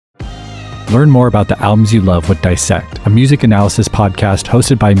Learn more about the albums you love with Dissect, a music analysis podcast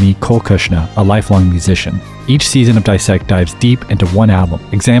hosted by me, Cole Kushna, a lifelong musician. Each season of Dissect dives deep into one album,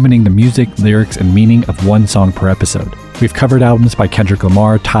 examining the music, lyrics, and meaning of one song per episode. We've covered albums by Kendrick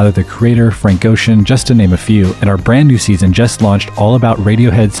Lamar, Tyler the Creator, Frank Ocean, just to name a few, and our brand new season just launched all about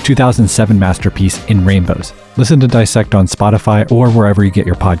Radiohead's 2007 masterpiece, In Rainbows. Listen to Dissect on Spotify or wherever you get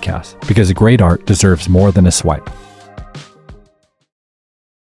your podcasts, because great art deserves more than a swipe.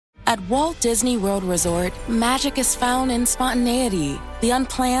 At Walt Disney World Resort, magic is found in spontaneity, the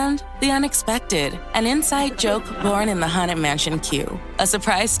unplanned, the unexpected, an inside joke born in the Haunted Mansion queue, a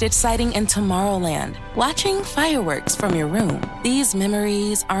surprise Stitch sighting in Tomorrowland, watching fireworks from your room. These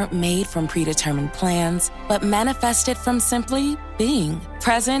memories aren't made from predetermined plans, but manifested from simply being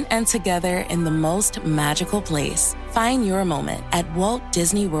present and together in the most magical place. Find your moment at Walt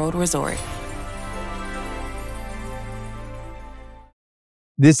Disney World Resort.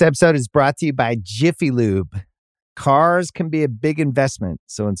 This episode is brought to you by Jiffy Lube. Cars can be a big investment,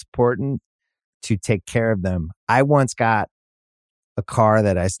 so it's important to take care of them. I once got a car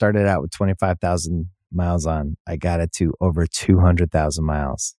that I started out with 25,000 miles on. I got it to over 200,000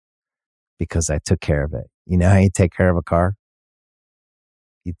 miles because I took care of it. You know how you take care of a car?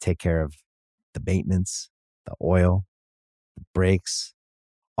 You take care of the maintenance, the oil, the brakes,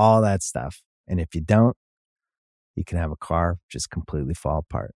 all that stuff. And if you don't, you can have a car just completely fall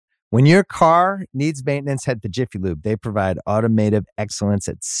apart. When your car needs maintenance, head to Jiffy Lube. They provide automotive excellence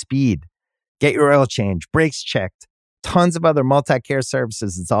at speed. Get your oil change, brakes checked, tons of other multi-care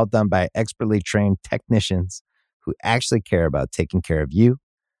services. It's all done by expertly trained technicians who actually care about taking care of you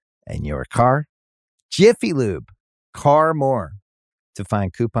and your car. Jiffy Lube, car more. To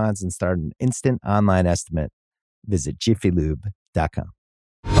find coupons and start an instant online estimate, visit jiffylube.com.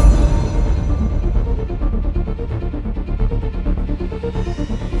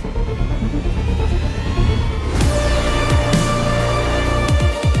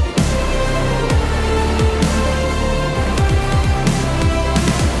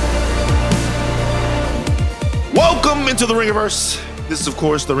 Welcome into the Ringerverse. This is, of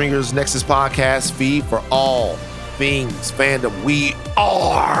course, the Ringers Nexus podcast feed for all things fandom. We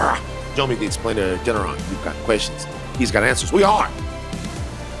are Jomi the Explainer, Generon. You've got questions. He's got answers. We are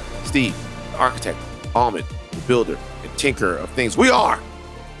Steve, the architect, Almond, the builder and tinker of things. We are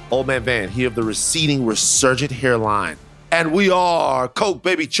Old Man Van, he of the receding, resurgent hairline. And we are Coke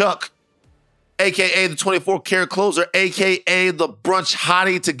Baby Chuck, a.k.a. the 24-karat closer, a.k.a. the brunch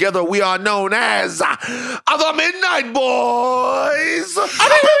hottie. Together, we are known as the Midnight Boys. All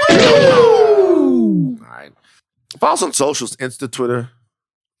right. Follow us on socials, Insta, Twitter,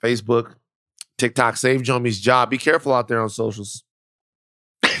 Facebook, TikTok. Save Jomi's job. Be careful out there on socials.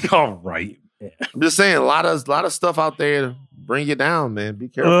 All right. I'm just saying, a lot of stuff out there to bring you down, man. Be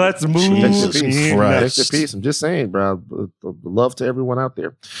careful. Let's move. Protect your peace. I'm just saying, bro. Love to everyone out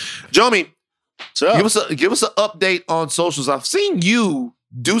there. Jomi, give us an update on socials. I've seen you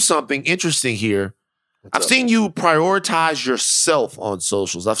do something interesting here. I've seen you prioritize yourself on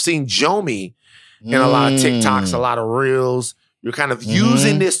socials. I've seen Jomi in a lot of TikToks, a lot of reels. You're kind of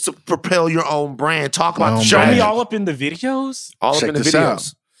using this to propel your own brand. Talk about Jomi all up in the videos. All up in the videos.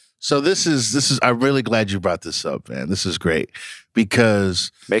 Out. So this is. I'm really glad you brought this up, man. This is great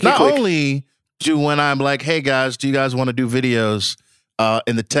because not only do when I'm like, hey guys, do you guys want to do videos?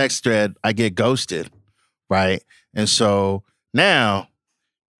 In the text thread, I get ghosted, right? And so now,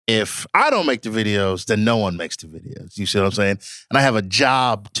 if I don't make the videos, then no one makes the videos. You see what I'm saying? And I have a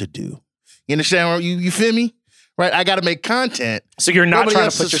job to do. You understand? You feel me? Right? I got to make content. So you're not trying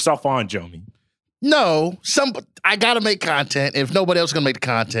to put yourself on, Jomi? No. I got to make content. If nobody else is going to make the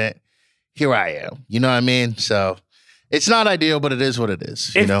content, here I am. You know what I mean? So it's not ideal, but it is what it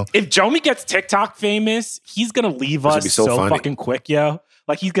is. If Jomi gets TikTok famous, he's going to leave us so fucking quick, yo.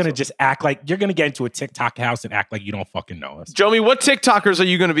 Like, he's going to just act like you're going to get into a TikTok house and act like you don't fucking know us. Jomi, what TikTokers are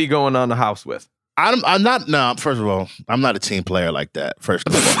you going to be going on the house with? I'm not, no, first of all, I'm not a team player like that, first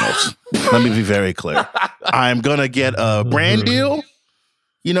and foremost. Let me be very clear. I'm going to get a brand deal,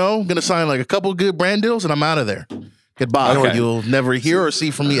 I'm going to sign like a couple good brand deals and I'm out of there. Goodbye. Okay. You'll never hear or see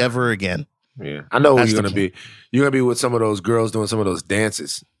from me ever again. Yeah, I know who you're gonna be. You're gonna be with some of those girls doing some of those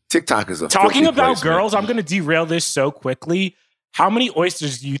dances. TikTok is a talking about place, girls. Man. I'm gonna derail this so quickly. How many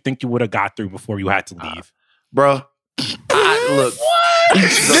oysters do you think you would have got through before you had to leave, bro? Look,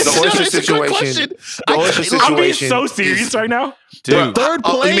 the oyster situation. The oyster situation. I'm being so serious right now, dude. Third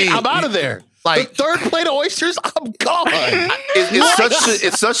plate, I'm out of there. Like the third plate of oysters, I'm gone.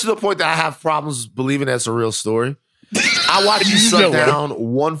 It's such to the point that I have problems believing that's a real story. I watch you suck down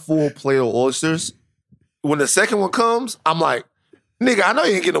one full plate of oysters. When the second one comes, I'm like, Nigga, I know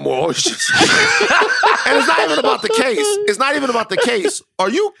you ain't getting no more oysters. And it's not even about the case. It's not even about the case. Are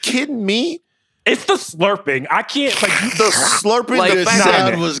you kidding me? It's the slurping. I can't, like, the slurping. Like, the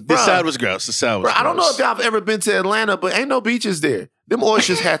sound was gross. The sound was gross. I don't know if y'all have ever been to Atlanta, but ain't no beaches there. Them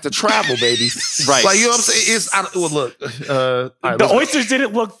oysters had to travel, baby. Right. Like, you know what I'm saying? Look. The oysters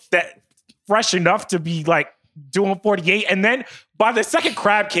didn't look that fresh enough to be, like, doing 48. And then by the second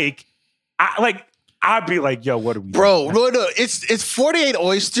crab cake, I'd be like, yo, what are we doing? Bro, no. It's 48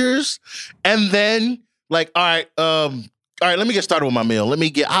 oysters. And then, like, all right, let me get started with my meal.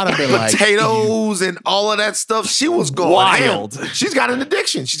 I'd have been like potatoes and all of that stuff. She was going wild. She's got an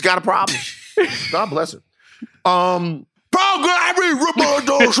addiction. She's got a problem. God bless her. Programming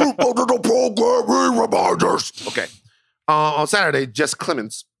reminders. Programming reminders. Okay. On Saturday, Jess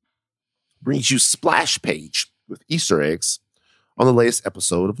Clemens brings you Splash Page with Easter eggs on the latest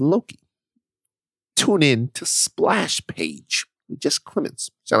episode of Loki. Tune in to Splash Page with Jess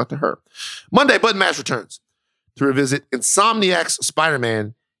Clemens. Shout out to her. Monday, Button Mash returns to revisit Insomniac's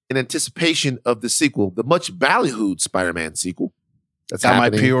Spider-Man in anticipation of the sequel, the much ballyhooed Spider-Man sequel. That's got my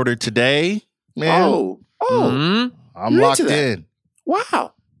pre-order today, man. I'm locked in.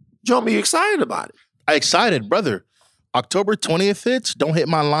 Wow. Joe, are you excited about it? I'm excited, brother. October 20th hits. Don't hit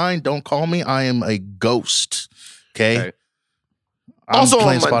my line. Don't call me. I am a ghost. Okay. I'm also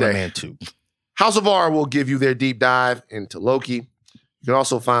playing on Monday, Spider-Man 2. House of R will give you their deep dive into Loki. You can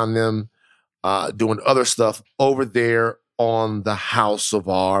also find them doing other stuff over there on the House of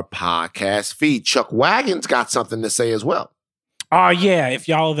R podcast feed. Chuck Wagon's got something to say as well. Yeah. If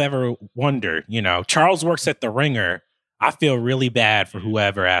y'all have ever wondered, Charles works at The Ringer. I feel really bad for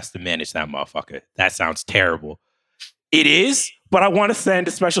whoever has to manage that motherfucker. That sounds terrible. It is, but I want to send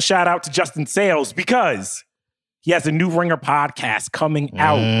a special shout out to Justin Sales because he has a new Ringer podcast coming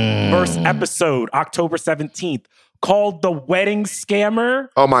out. First episode, October 17th, called The Wedding Scammer.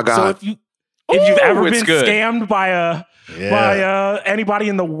 Oh my God. So if you've ever been scammed by anybody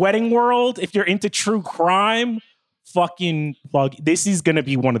in the wedding world, if you're into true crime, fucking plug. This is going to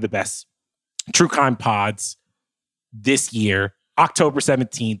be one of the best true crime pods this year, October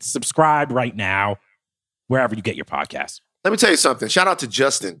 17th. Subscribe right now, wherever you get your podcasts. Let me tell you something. Shout out to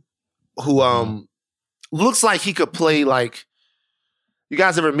Justin, who looks like he could play like, you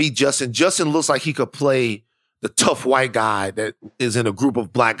guys ever meet Justin? Justin looks like he could play the tough white guy that is in a group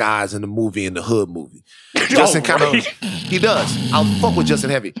of black guys in the Hood movie. Justin he does. I'll fuck with Justin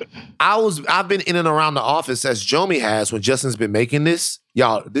heavy. I've been in and around the office as Jomi has when Justin's been making this.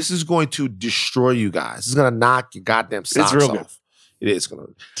 Y'all, this is going to destroy you guys. This is going to knock your goddamn socks off. Good. It is going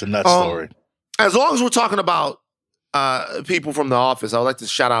to. It's a nuts story. As long as we're talking about people from The Office, I would like to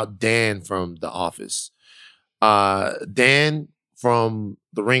shout out Dan from The Office. Dan from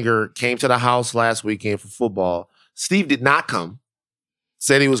The Ringer came to the house last weekend for football. Steve did not come.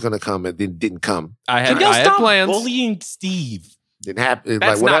 Said he was going to come and then didn't come. I had plans. Bullying Steve. Didn't happen.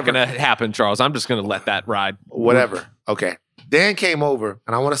 That's not going to happen, Charles. I'm just going to let that ride. Whatever. Okay. Dan came over,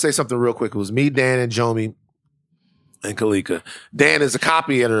 and I want to say something real quick. It was me, Dan, and Jomi, and Kalika. Dan is a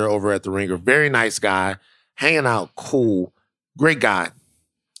copy editor over at The Ringer. Very nice guy. Hanging out. Cool. Great guy.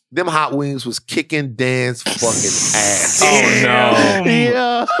 Them hot wings was kicking Dan's fucking ass. Oh, no.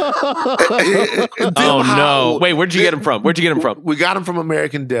 Yeah. Oh, no. Wait, where'd you get him from? We got him from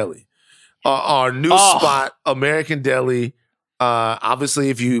American Deli. Our new spot, American Deli. Obviously,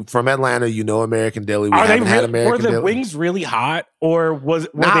 if you from Atlanta, you know American Deli. We haven't had American Deli. Were the wings really hot, or were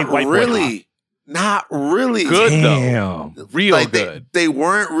they white really? Not really. Good, Damn. though. Real good. They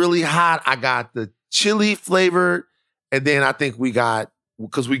weren't really hot. I got the chili flavored, and then I think we got,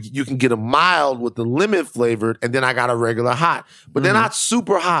 because you can get a mild with the lemon flavored, and then I got a regular hot. But they're not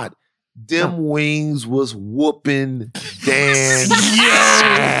super hot. Them wings was whooping Dan.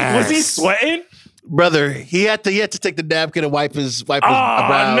 Was he sweating? Brother, he had to take the napkin and wipe his brows,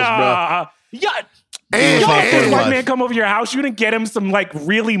 bro. Yeah. And white man come over your house, you didn't get him some like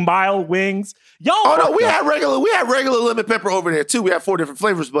really mild wings. We had regular lemon pepper over there too. We had 4 different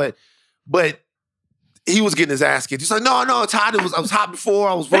flavors, but he was getting his ass kicked. He's like, no, it's hot. I was hot before.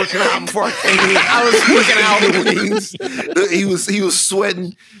 I was working out before I came in. I was working out. He was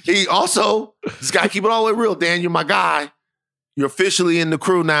sweating. He also, this guy, keep it all the way real, Dan. You're my guy. You're officially in the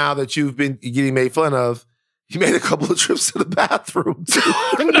crew now that you've been getting made fun of. He made a couple of trips to the bathroom too.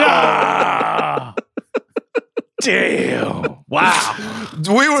 Nah. Damn. Wow.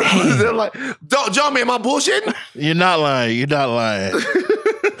 They're like, John, man, am I bullshitting? You're not lying.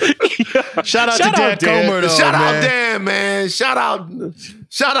 Shout out to Dan Comer, though, Shout out Dan, man. Shout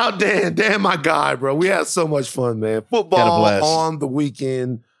out Dan. Dan, my guy, bro. We had so much fun, man. Football on the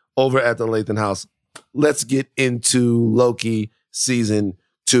weekend over at the Lathan House. Let's get into Loki season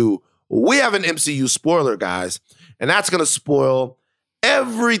 2. We have an MCU spoiler, guys, and that's going to spoil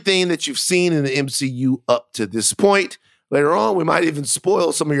everything that you've seen in the MCU up to this point. Later on, we might even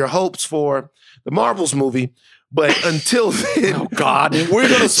spoil some of your hopes for the Marvels movie. But until then, oh God, we're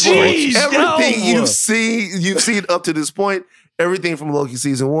going to spoil everything you've seen up to this point. Everything from Loki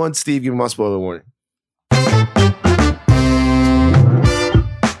season 1. Steve, give me my spoiler warning.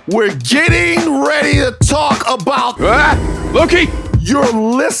 We're getting ready to talk about Loki. You're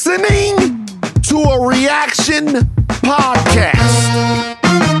listening to a reaction podcast.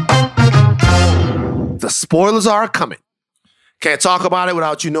 The spoilers are coming. Can't talk about it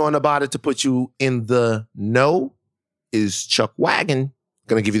without you knowing about it. To put you in the know is Chuck Wagon.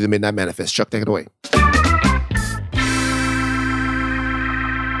 Gonna give you the Midnight Manifest. Chuck, take it away.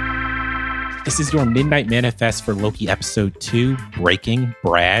 This is your Midnight Manifest for Loki Episode 2, Breaking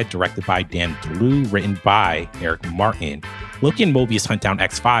Brad, directed by Dan Blue, written by Eric Martin. Loki and Mobius hunt down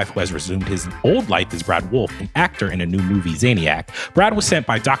X5, who has resumed his old life as Brad Wolf, an actor in a new movie, Zaniac. Brad was sent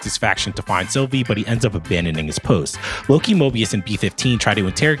by Doctor's faction to find Sylvie, but he ends up abandoning his post. Loki, Mobius, and B-15 try to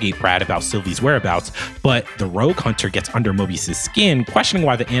interrogate Brad about Sylvie's whereabouts, but the rogue hunter gets under Mobius' skin, questioning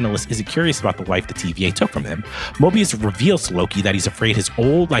why the analyst isn't curious about the life the TVA took from him. Mobius reveals to Loki that he's afraid his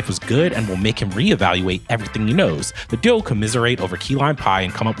old life was good and will make him reevaluate everything he knows. The duo commiserate over key lime pie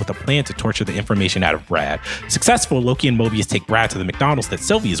and come up with a plan to torture the information out of Brad. Successful, Loki and Mobius take Brad to the McDonald's that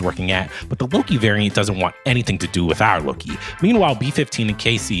Sylvie is working at, but the Loki variant doesn't want anything to do with our Loki. Meanwhile, B-15 and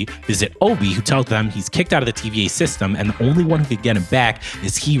Casey visit Obi, who tells them he's kicked out of the TVA system and the only one who could get him back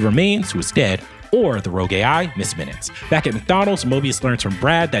is He Remains, who is dead, or the rogue AI, Miss Minutes. Back at McDonald's, Mobius learns from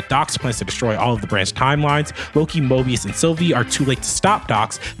Brad that Dox plans to destroy all of the branch timelines. Loki, Mobius, and Sylvie are too late to stop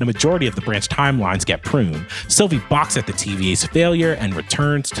Dox, and the majority of the branch timelines get pruned. Sylvie balks at the TVA's failure and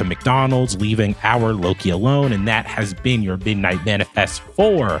returns to McDonald's, leaving our Loki alone, and that has been your Midnight Manifest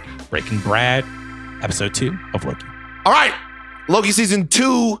for Breaking Brad, Episode 2 of Loki. All right, Loki Season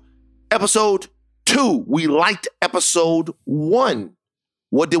 2, Episode 2. We liked Episode 1.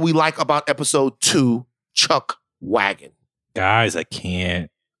 What did we like about Episode 2, Chuck Wagon? Guys, I can't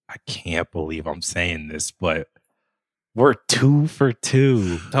believe I'm saying this, but we're 2 for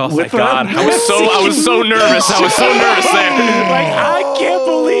 2. Oh my God. I was so nervous. I was so nervous there. Like, I can't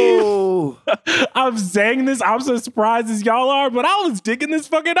believe I'm saying this. I'm so surprised as y'all are, but I was digging this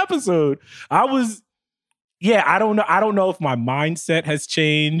fucking episode. I don't know. I don't know if my mindset has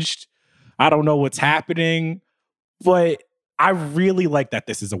changed. I don't know what's happening, but I really like that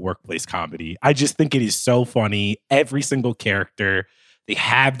this is a workplace comedy. I just think it is so funny. Every single character, they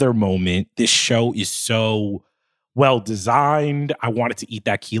have their moment. This show is so well designed. I wanted to eat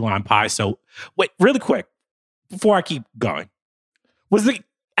that key lime pie. So wait, really quick, before I keep going, was the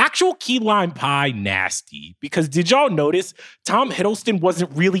actual key lime pie nasty? Because did y'all notice Tom Hiddleston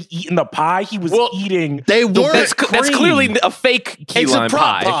wasn't really eating the pie? He was eating. They weren't. That's clearly a fake key lime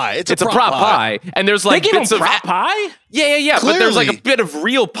pie. It's a prop pie, and there's like bits of prop pie. Yeah. Clearly. But there's like a bit of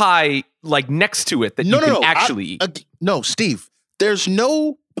real pie like next to it that you can actually eat. No, Steve. There's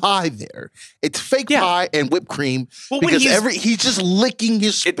no pie there. It's fake pie and whipped cream because he's just licking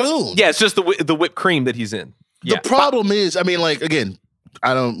his spoon. It's just the whipped cream that he's in. The problem is, I mean, like, again,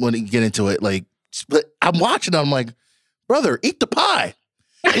 I don't want to get into it, like, but I'm watching it, I'm like, brother, eat the pie.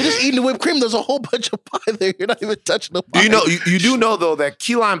 You're just eating the whipped cream. There's a whole bunch of pie there. You're not even touching the pie. You do know, though, that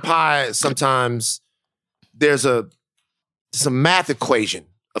key lime pie, sometimes there's some math equation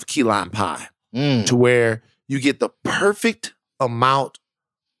of key lime pie to where you get the perfect amount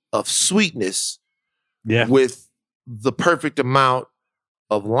of sweetness with the perfect amount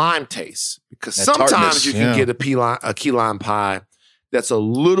of lime taste. Because sometimes you can get a key lime pie that's a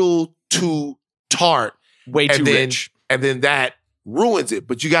little too tart. Way too rich. And then that ruins it.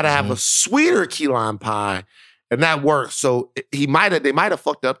 But you got to have a sweeter key lime pie, and that works. So they might have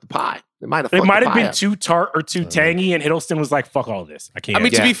fucked up the pie. It might have been too tart or too tangy, and Hiddleston was like, fuck all this. I can't. I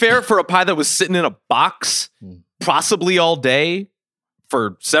mean, to be fair, for a pie that was sitting in a box, possibly all day,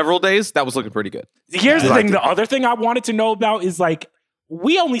 for several days, that was looking pretty good. Here's the thing. The other thing I wanted to know about is, like,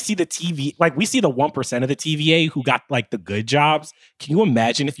 we only see the TV, like, we see the 1% of the TVA who got, like, the good jobs. Can you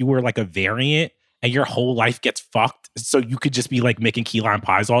imagine if you were, like, a variant and your whole life gets fucked so you could just be, like, making key lime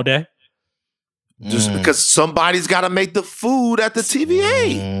pies all day? Just because somebody's got to make the food at the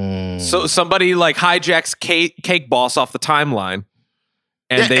TVA. So somebody, like, hijacks Cake Boss off the timeline,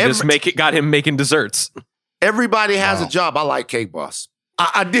 and they just got him making desserts. Everybody has a job. I like Cake Boss.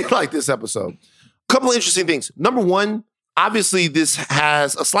 I did like this episode. A couple of interesting things. Number one, obviously, this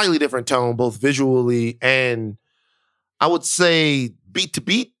has a slightly different tone, both visually and I would say beat to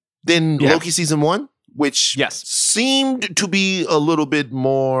beat than Loki season 1. which yes. seemed to be a little bit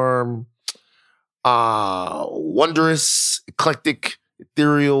more wondrous, eclectic,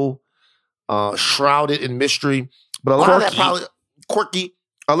 ethereal, shrouded in mystery. But a lot of that probably quirky.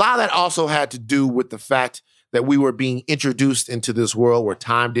 A lot of that also had to do with the fact that we were being introduced into this world where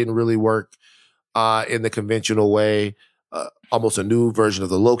time didn't really work in the conventional way. Almost a new version of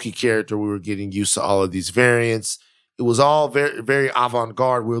the Loki character. We were getting used to all of these variants. It was all very, very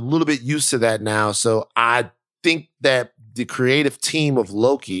avant-garde. We're a little bit used to that now. So I think that the creative team of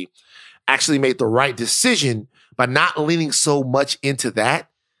Loki actually made the right decision by not leaning so much into that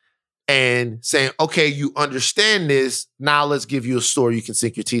and saying, okay, you understand this. Now let's give you a story you can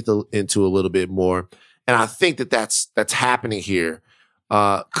sink your teeth into a little bit more. And I think that that's happening here.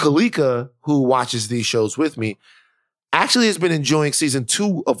 Kalika, who watches these shows with me, actually has been enjoying season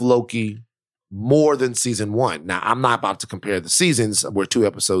 2 of Loki more than season 1. Now, I'm not about to compare the seasons. We're 2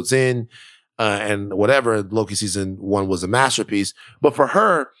 episodes in and whatever. Loki season 1 was a masterpiece. But for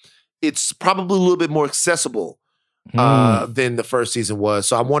her, it's probably a little bit more accessible than the first season was.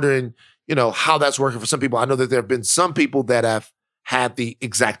 So I'm wondering, how that's working for some people. I know that there have been some people that have had the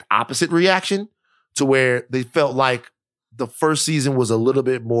exact opposite reaction to where they felt like the first season was a little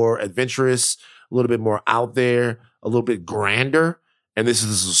bit more adventurous, a little bit more out there, a little bit grander. And this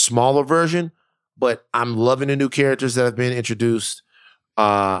is a smaller version. But I'm loving the new characters that have been introduced.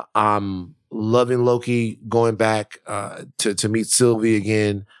 I'm loving Loki going back to meet Sylvie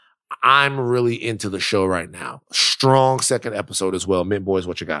again. I'm really into the show right now. Strong second episode as well. Mint Boys,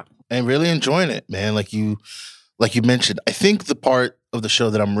 what you got? And really enjoying it, man. Like you mentioned, I think the part of the show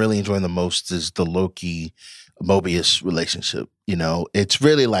that I'm really enjoying the most is the Loki Mobius relationship. It's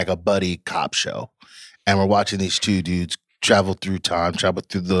really like a buddy cop show. And we're watching these two dudes travel through time, travel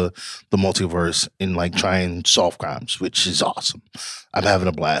through the multiverse and like try and solve crimes, which is awesome. I'm having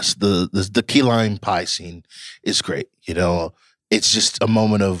a blast. The key lime pie scene is great. It's just a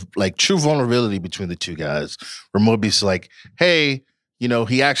moment of like true vulnerability between the two guys where Mobius is like, hey,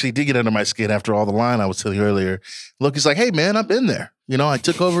 he actually did get under my skin after all the line I was telling you earlier. Loki's like, hey man, I've been there. I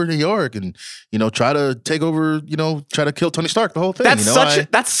took over New York and, try to take over, try to kill Tony Stark, the whole thing.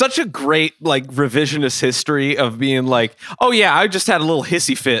 That's such a great, like, revisionist history of being like, oh, yeah, I just had a little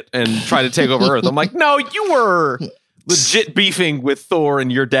hissy fit and tried to take over Earth. I'm like, no, you were legit beefing with Thor and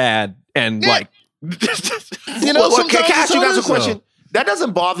your dad. And, Can I ask you guys a question? That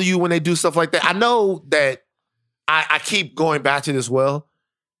doesn't bother you when they do stuff like that? I know that I keep going back to this well.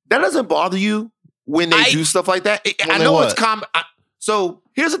 That doesn't bother you when they do stuff like that? I know it's common. So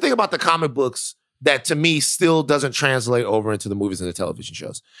here's the thing about the comic books that to me still doesn't translate over into the movies and the television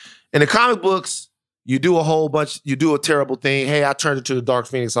shows. In the comic books, you do a terrible thing. Hey, I turned into the Dark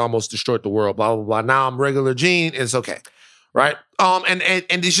Phoenix, I almost destroyed the world, blah, blah, blah. Now I'm regular Jean, it's okay. Right? And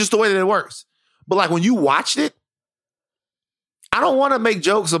it's just the way that it works. But like when you watched it, I don't want to make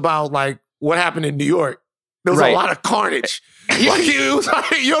jokes about like what happened in New York. There was a lot of carnage. Here's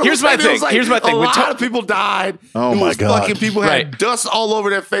my thing. A lot of people died. Oh my God. Fucking people had dust all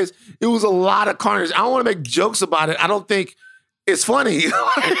over their face. It was a lot of carnage. I don't want to make jokes about it. I don't think it's funny. Here's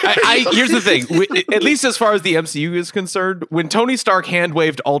the thing. At least as far as the MCU is concerned, when Tony Stark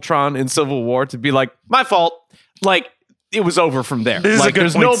hand-waved Ultron in Civil War to be like, my fault, like, it was over from there. Like,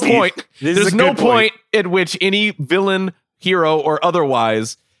 there's no point. There's no point at which any villain, hero, or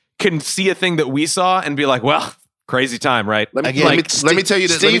otherwise can see a thing that we saw and be like, well, crazy time, right? Let me tell you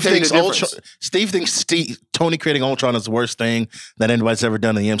this. Steve thinks Tony creating Ultron is the worst thing that anybody's ever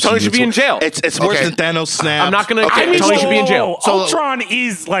done in the MCU. Tony should be in jail. It's worse than Thanos snap. I'm not going to... Tony should be in jail. So Ultron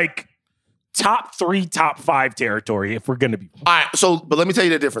is like top 3, top 5 territory if we're going to be... All right, but let me tell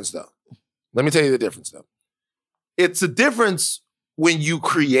you the difference, though. It's a difference when you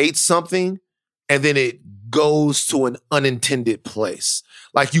create something and then it goes to an unintended place.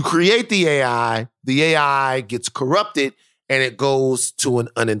 Like you create the AI gets corrupted, and it goes to an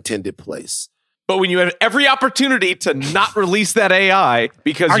unintended place. But when you have every opportunity to not release that AI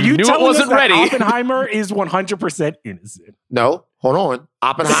because you knew it wasn't ready. Oppenheimer is 100% innocent. No, hold on.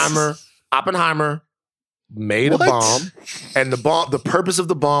 Oppenheimer made a bomb, and the purpose of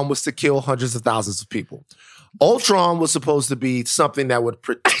the bomb was to kill hundreds of thousands of people. Ultron was supposed to be something that would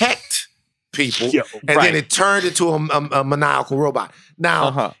protect people, then it turned into a maniacal robot.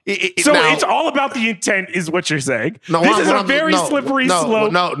 Now, it's all about the intent, is what you're saying. This is a very slippery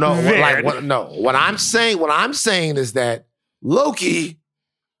slope. What I'm saying is that Loki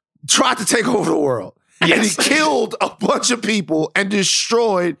tried to take over the world, and he killed a bunch of people and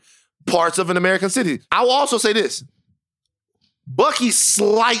destroyed parts of an American city. I will also say this: Bucky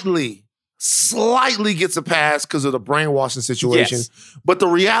slightly gets a pass because of the brainwashing situation. Yes. But the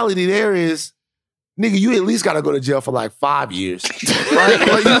reality there is nigga, you at least got to go to jail for like 5 years, right?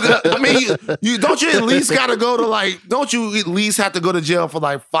 Like you don't you at least got to go to like? Don't you at least have to go to jail for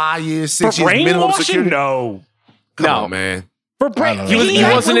like 5 years, 6 years minimum security? No, come on, man. For brain, he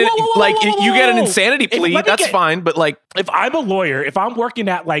wasn't you get an insanity plea. That's fine, but like, if I'm a lawyer, if I'm working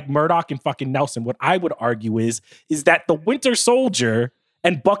at like Murdoch and fucking Nelson, what I would argue is that the Winter Soldier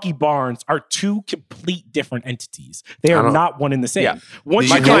and Bucky Barnes are two complete different entities. They are not one and the same. Yeah.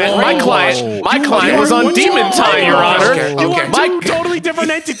 My client was on Demon Time, Your Honor. You are two totally different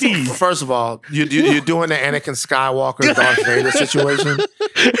entities. First of all, you're doing the Anakin Skywalker Darth Vader situation,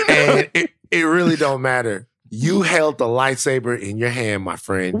 and it really don't matter. You held the lightsaber in your hand, my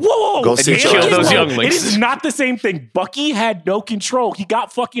friend. Whoa! Go sit kill those younglings. It is not the same thing. Bucky had no control. He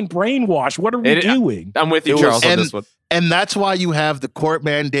got fucking brainwashed. What are we doing? I'm with you, Charles, on this one. And that's why you have the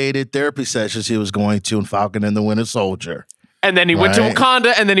court-mandated therapy sessions he was going to in Falcon and the Winter Soldier. And then he went to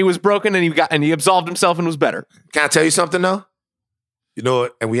Wakanda, and then he was broken, and he absolved himself and was better. Can I tell you something, though? You know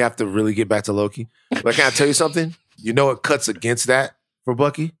what? And we have to really get back to Loki. But can I tell you something? You know what cuts against that for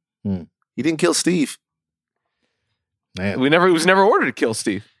Bucky? He didn't kill Steve. Man. He was never ordered to kill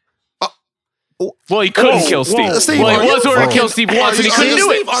Steve. Well, he couldn't kill Steve. Steve, well, he was ordered to kill Steve once, and he couldn't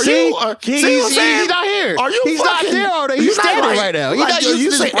do it. He's not here. He's not there already. He's standing right now.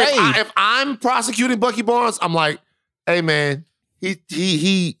 If I'm prosecuting Bucky Barnes, I'm like, hey man,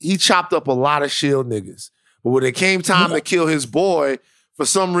 he chopped up a lot of S.H.I.E.L.D. niggas. But when it came time to kill his boy, for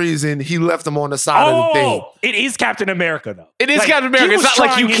some reason, he left him on the side of the thing. It is Captain America, though. It is like, Captain America. It's not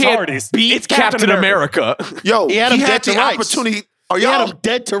like you can't beat Captain America. Yo, he had him dead to rights. Opportunity. He had him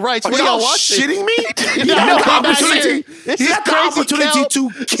dead to rights. Are y'all shitting me? He had the opportunity to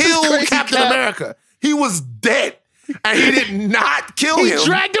kill Captain America. He was dead, and he did not kill him. He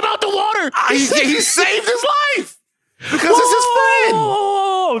dragged him out the water. He saved his life because it's his friend.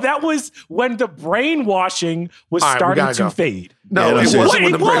 Oh, that was when the brainwashing was starting to fade. No, it wasn't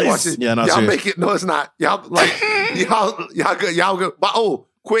when the brainwashing. Yeah, no, y'all make it. No, it's not. Y'all like y'all go. But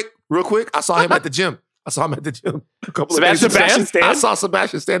real quick. I saw him at the gym. A couple of days ago. I saw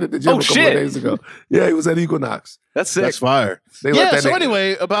Sebastian Stan at the gym a couple of days ago. Yeah, he was at Equinox. That's sick. That's fire.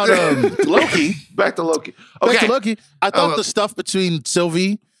 Anyway, about Loki. Back to Loki. Okay. Back to Loki. I thought the stuff between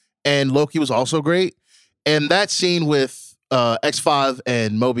Sylvie and Loki was also great. And that scene with X5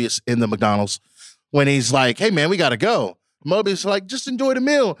 and Mobius in the McDonald's when he's like, hey, man, we got to go. Mobius is like, just enjoy the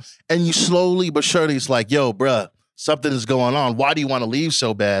meal. And you slowly but surely it's like, yo, bruh, something is going on. Why do you want to leave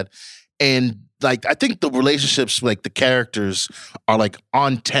so bad? And like, I think the relationships, like the characters are like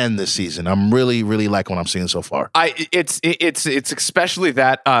on 10 this season. I'm really, really liking what I'm seeing so far. It's especially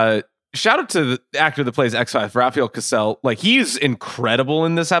that, shout out to the actor that plays X5, Raphael Cassell. Like, he's incredible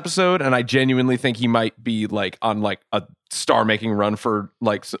in this episode. And I genuinely think he might be like on like a star-making run for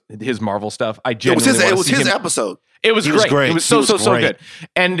like his Marvel stuff. It was his episode. It was great. It was so good.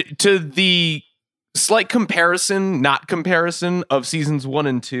 And to the slight comparison of seasons 1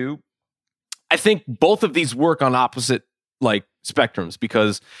 and 2, I think both of these work on opposite like spectrums,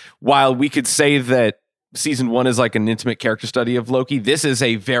 because while we could say that season 1 is like an intimate character study of Loki, this is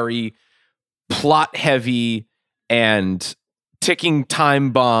a very plot heavy and ticking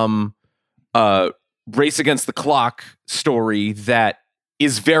time bomb race against the clock story that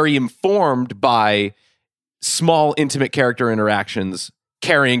is very informed by small intimate character interactions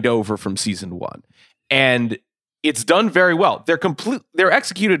carrying over from season 1. And it's done very well. They're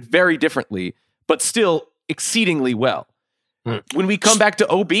executed very differently, but still exceedingly well. When we come back to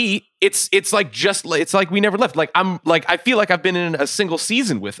OB, it's like we never left. Like I feel like I've been in a single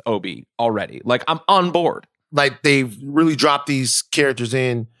season with OB already. Like I'm on board. Like they've really dropped these characters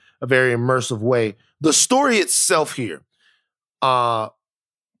in a very immersive way. The story itself here, it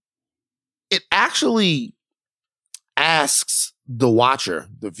actually asks the watcher,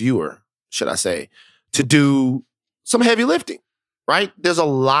 the viewer, should I say, to do some heavy lifting, right? There's a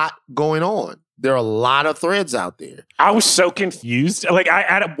lot going on. There are a lot of threads out there. I was so confused. Like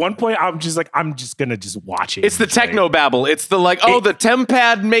at one point, I'm just gonna watch it. It's the techno babble. It's the the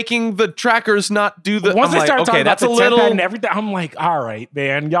tempad making the trackers not do the. Once they start talking about the tempad and everything, I'm like, all right,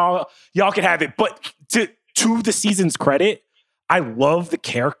 man, y'all can have it. But to the season's credit, I love the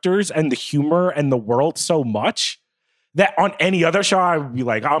characters and the humor and the world so much that on any other show, I would be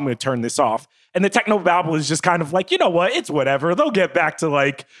like, I'm gonna turn this off. And the technobabble is just kind of like, you know what? It's whatever. They'll get back to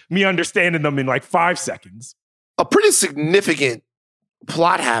like me understanding them in like 5 seconds. A pretty significant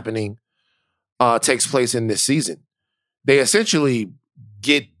plot happening takes place in this season. They essentially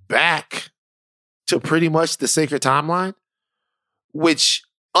get back to pretty much the sacred timeline, which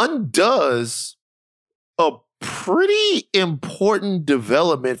undoes a pretty important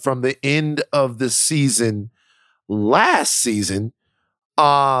development from the end of the season last season.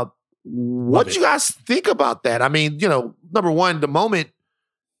 What do you guys think about that? I mean, number one, the moment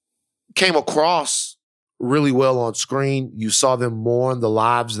came across really well on screen. You saw them mourn the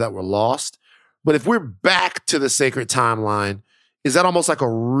lives that were lost. But if we're back to the sacred timeline, is that almost like a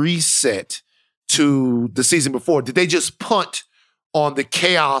reset to the season before? Did they just punt on the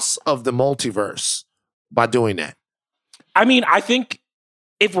chaos of the multiverse by doing that? I mean, I think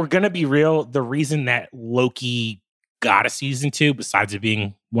if we're going to be real, the reason that Loki got a season 2, besides it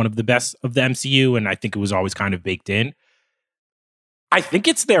being one of the best of the MCU, and I think it was always kind of baked in, I think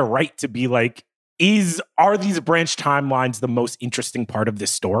it's their right to be like, are these branch timelines the most interesting part of this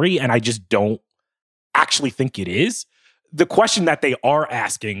story? And I just don't actually think it is. The question that they are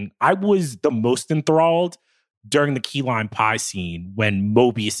asking, I was the most enthralled during the key lime pie scene when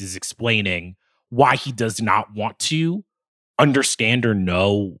Mobius is explaining why he does not want to understand or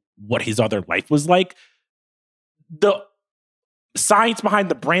know what his other life was like. The science behind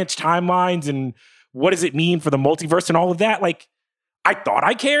the branch timelines and what does it mean for the multiverse and all of that, like, I thought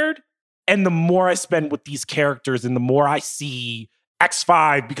I cared. And the more I spend with these characters and the more I see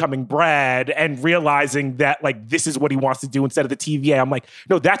X5 becoming Brad and realizing that, like, this is what he wants to do instead of the TVA, I'm like,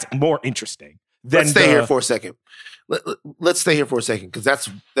 no, that's more interesting. Let's stay here for a second. Let's stay here for a second, because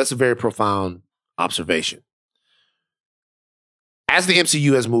that's a very profound observation. As the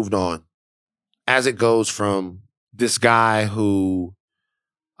MCU has moved on, as it goes from this guy who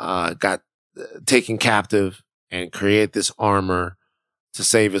got taken captive and created this armor to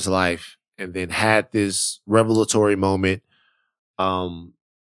save his life, and then had this revelatory moment and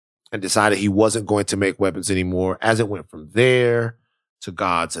decided he wasn't going to make weapons anymore, as it went from there to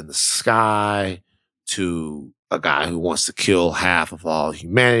Gods in the Sky, to a guy who wants to kill half of all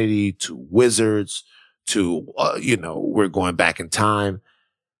humanity, to wizards, to, we're going back in time.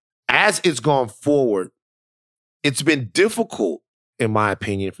 As it's gone forward, it's been difficult, in my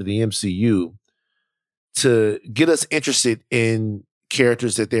opinion, for the MCU to get us interested in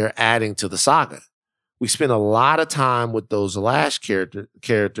characters that they're adding to the saga. We spend a lot of time with those last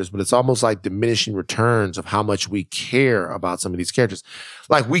characters, but it's almost like diminishing returns of how much we care about some of these characters.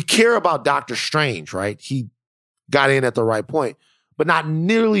 Like, we care about Doctor Strange, right? He got in at the right point, but not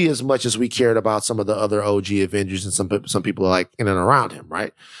nearly as much as we cared about some of the other OG Avengers, and some people are like in and around him,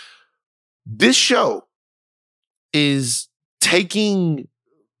 right? This show is taking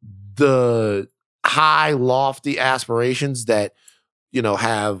the high, lofty aspirations that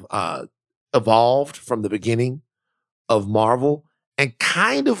have evolved from the beginning of Marvel and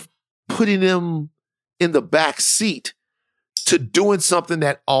kind of putting them in the back seat to doing something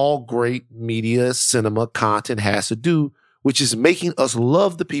that all great media, cinema, content has to do, which is making us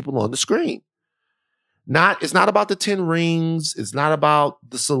love the people on the screen. It's not about the 10 rings. It's not about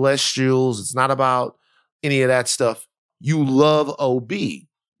the Celestials. It's not about any of that stuff. You love OB.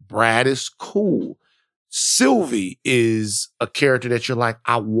 Brad is cool. Sylvie is a character that you're like,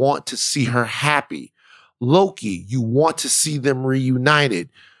 I want to see her happy. Loki, you want to see them reunited.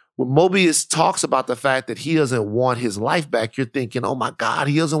 When Mobius talks about the fact that he doesn't want his life back, you're thinking, oh my God,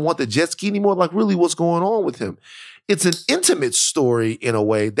 he doesn't want the jet ski anymore? Like, really, what's going on with him? It's an intimate story in a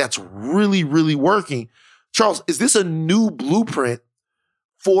way that's really, really working. Charles, is this a new blueprint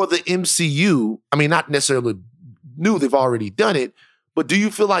for the MCU? I mean, not necessarily new, they've already done it, but do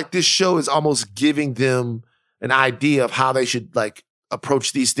you feel like this show is almost giving them an idea of how they should, like,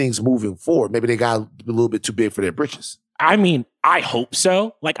 approach these things moving forward? Maybe they got a little bit too big for their britches. I mean, I hope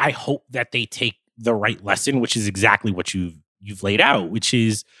so. Like, I hope that they take the right lesson, which is exactly what you've laid out, which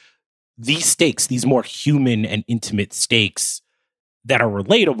is these stakes, these more human and intimate stakes that are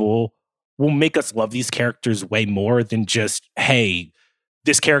relatable, will make us love these characters way more than just, hey,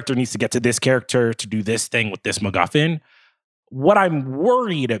 this character needs to get to this character to do this thing with this MacGuffin. What I'm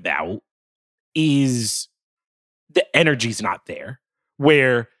worried about is the energy's not there.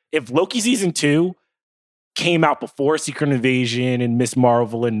 Where if Loki season 2 came out before Secret Invasion and Miss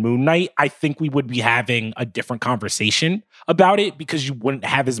Marvel and Moon Knight, I think we would be having a different conversation about it, because you wouldn't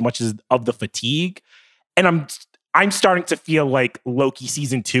have as much of the fatigue. And I'm starting to feel like Loki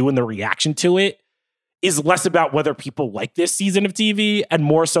season 2 and the reaction to it is less about whether people like this season of TV and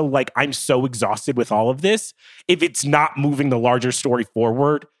more so like, I'm so exhausted with all of this. If it's not moving the larger story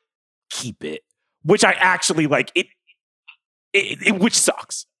forward, keep it. Which I actually like it which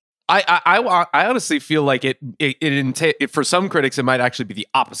sucks. I honestly feel like it for some critics it might actually be the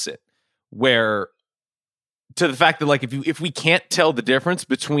opposite, where to the fact that, like, if we can't tell the difference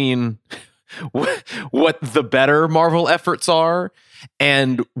between what the better Marvel efforts are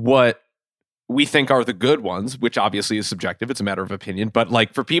and what we think are the good ones, which obviously is subjective. It's a matter of opinion. But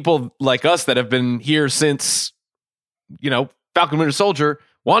like for people like us that have been here since, Falcon Winter Soldier,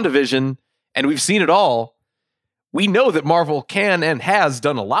 WandaVision, and we've seen it all, we know that Marvel can and has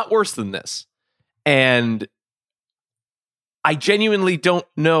done a lot worse than this. And I genuinely don't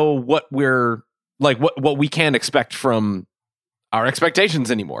know what we're like, what we can expect from our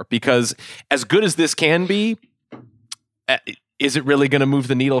expectations anymore, because as good as this can be, is it really going to move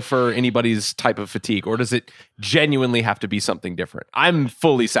the needle for anybody's type of fatigue, or does it genuinely have to be something different? I'm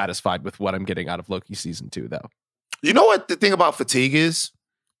fully satisfied with what I'm getting out of Loki season 2, though. You know what the thing about fatigue is?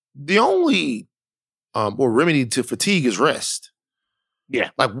 The only remedy to fatigue is rest. Yeah.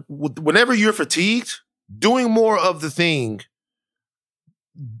 Like whenever you're fatigued, doing more of the thing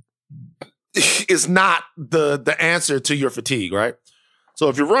is not the answer to your fatigue, right? So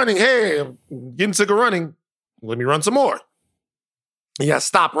if you're running, hey, I'm getting sick of running, let me run some more. You gotta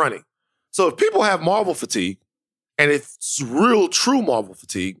stop running. So if people have Marvel fatigue, and it's real, true Marvel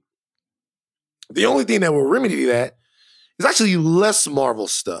fatigue, the only thing that will remedy that is actually less Marvel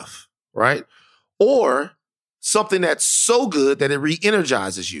stuff, right? Or something that's so good that it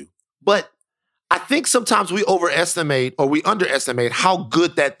re-energizes you. But I think sometimes we overestimate or we underestimate how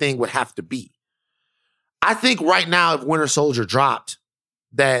good that thing would have to be. I think right now, if Winter Soldier dropped,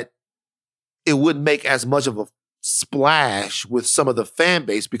 that it wouldn't make as much of a splash with some of the fan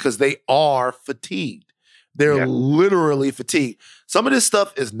base because they are fatigued. They're literally fatigued. Some of this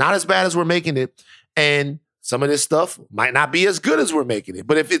stuff is not as bad as we're making it, and some of this stuff might not be as good as we're making it.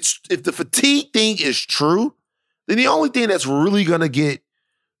 But if the fatigue thing is true, then the only thing that's really gonna get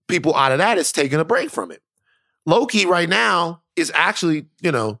people out of that is taking a break from it. Loki right now is actually,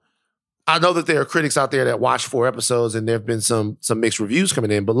 I know that there are critics out there that watch 4 episodes and there have been some mixed reviews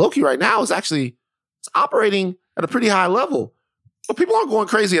coming in, but Loki right now is actually operating at a pretty high level. But people aren't going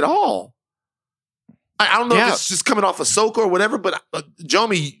crazy at all. I don't know if it's just coming off Ahsoka or whatever, but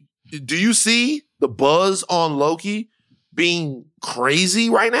Jomi, do you see the buzz on Loki being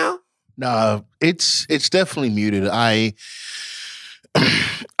crazy right now? No, it's definitely muted. I'm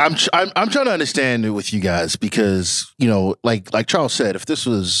trying to understand it with you guys because, like Charles said, if this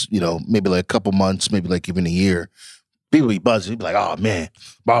was, maybe like a couple months, maybe like even a year, people would be buzzing. They'd be like, oh man,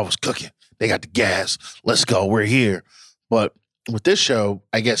 Marvel's cooking. They got the gas. Let's go. We're here. But with this show,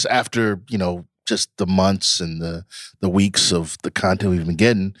 I guess after, just the months and the weeks of the content we've been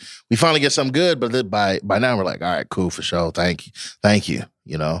getting, we finally get something good. But by now we're like, all right, cool, for sure. Thank you.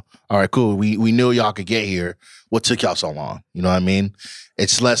 All right, cool. We knew y'all could get here. What took y'all so long? You know what I mean?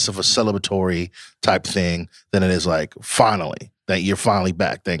 It's less of a celebratory type thing than it is like, finally, that you're finally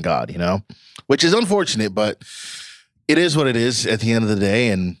back. Thank God, which is unfortunate, but it is what it is at the end of the day.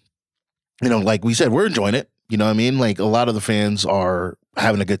 And, like we said, we're enjoying it. You know what I mean? Like a lot of the fans are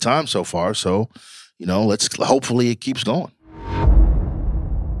having a good time so far. So, hopefully it keeps going.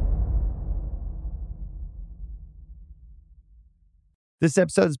 This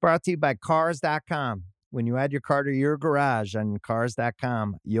episode is brought to you by Cars.com. When you add your car to your garage on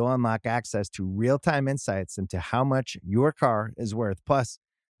Cars.com, you'll unlock access to real-time insights into how much your car is worth. Plus,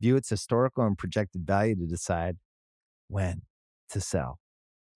 view its historical and projected value to decide when to sell.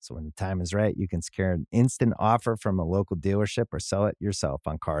 So when the time is right, you can secure an instant offer from a local dealership or sell it yourself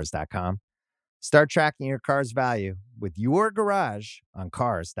on Cars.com. Start tracking your car's value with your garage on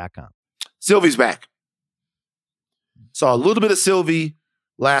Cars.com. Sylvie's back. Saw a little bit of Sylvie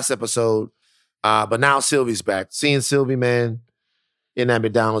last episode, but now Sylvie's back. Seeing Sylvie, man, in that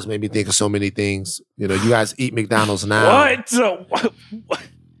McDonald's made me think of so many things. You guys eat McDonald's now.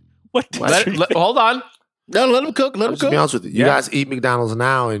 What? Hold on. No, let him cook. Let him cook. Be honest with you. You guys eat McDonald's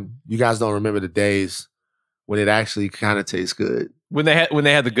now, and you guys don't remember the days when it actually kind of tastes good. When they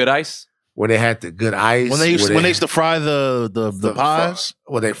had the good ice. When they had the good ice. When they used to fry the pies.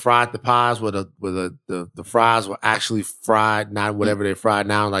 When they fried the pies, where the fries were actually fried, not whatever they fried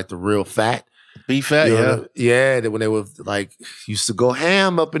now, like the real fat. Beef fat, yeah. When they were like, used to go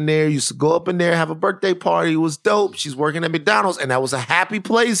ham up in there, have a birthday party. It was dope. She's working at McDonald's, and that was a happy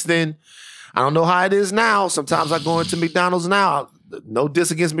place then. I don't know how it is now. Sometimes I go into McDonald's now. No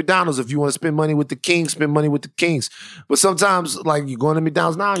diss against McDonald's. If you want to spend money with the Kings, spend money with the Kings. But sometimes, like, you're going to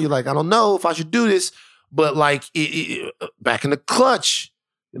McDonald's now, you're like, I don't know if I should do this. But, like, back in the clutch,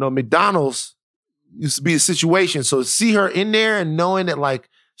 McDonald's used to be a situation. So to see her in there and knowing that, like,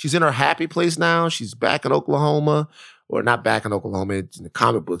 she's in her happy place now. She's back in Oklahoma. Or not back in Oklahoma. In the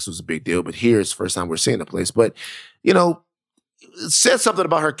comic books, it was a big deal. But here, it's the first time we're seeing the place. But, it said something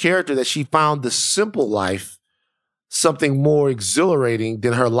about her character that she found the simple life something more exhilarating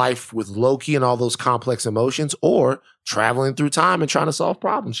than her life with Loki and all those complex emotions, or traveling through time and trying to solve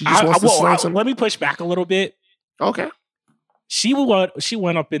problems. She just wants to sling some. Let me push back a little bit. Okay. She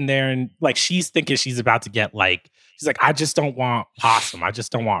went up in there and like she's thinking she's about to get like, she's like, I just don't want possum. I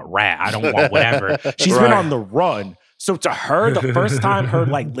just don't want rat. I don't want whatever. She's been on the run. So to her, the first time her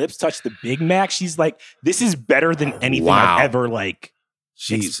like lips touched the Big Mac, she's like, this is better than anything I've ever like.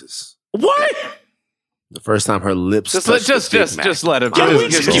 Jesus. What? The first time her lips just touched just the Big just Mac. just let him. Oh,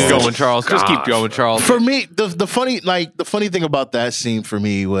 Just keep going, Charles. Just keep going, Charles. For me, the funny thing about that scene for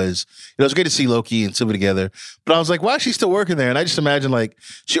me was, it was great to see Loki and Sylvie together. But I was like, why is she still working there? And I just imagine like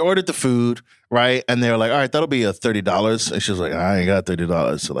she ordered the food, right? And they were like, all right, that'll be $30. And she was like, I ain't got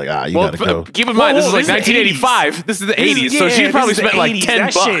 $30. So like, you gotta go. Keep in mind, this is like 1985. This is the 80s. So she probably spent like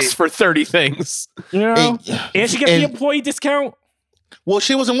 $10 for 30 things. You know? And she got the employee discount. Well,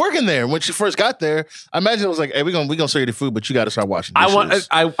 she wasn't working there when she first got there. I imagine it was like, hey, we gonna serve you the food, but you got to start washing dishes.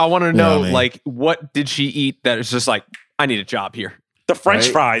 I want to know, like, what did she eat that is just like, I need a job here? The French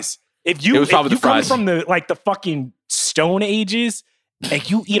fries. If you come from the fucking Stone Ages and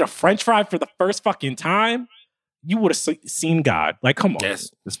you eat a French fry for the first fucking time, you would have seen God. Like, come on.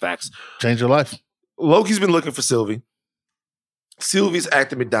 Yes, it's facts. Change your life. Loki's been looking for Sylvie. Sylvie's at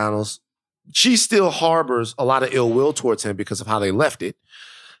the McDonald's. She still harbors a lot of ill will towards him because of how they left it.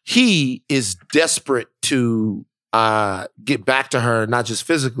 He is desperate to get back to her, not just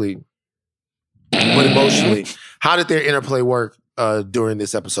physically, but emotionally. How did their interplay work during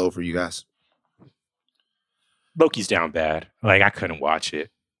this episode for you guys? Loki's down bad. Like, I couldn't watch it.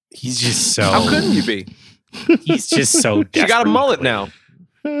 He's just so... How couldn't you be? He's just so desperate. She got a mullet now.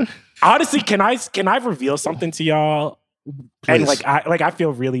 Honestly, can I reveal something to y'all? Please. And I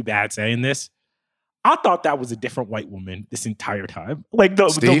feel really bad saying this. I thought that was a different white woman this entire time. Like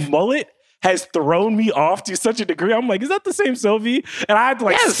the mullet has thrown me off to such a degree. I'm like, is that the same Sylvie? And I had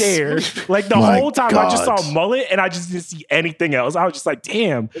to stare. Like the whole time I just saw mullet and I just didn't see anything else. I was just like,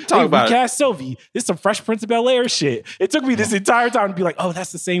 damn, we cast Sylvie. This is some Fresh Prince of Bel-Air shit. It took me this entire time to be like, oh,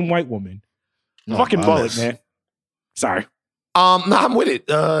 that's the same white woman. Fucking mullet, man. Sorry. No, I'm with it.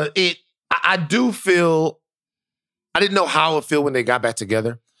 I do feel, I didn't know how it felt when they got back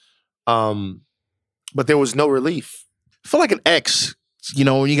together. But there was no relief. I feel like an ex,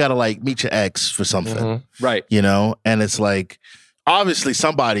 when you got to like meet your ex for something. Right. And it's like, obviously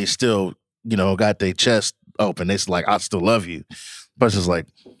somebody still, got their chest open. It's like, I still love you. Person's like,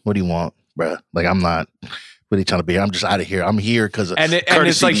 what do you want, bruh? Like, I'm not really trying to be here. I'm just out of here. I'm here because of and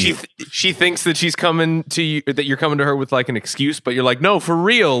it's like she thinks that she's coming to you, that you're coming to her with like an excuse, but you're like, no, for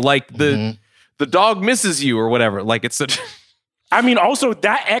real. Like the dog misses you or whatever. Like it's such. I mean, also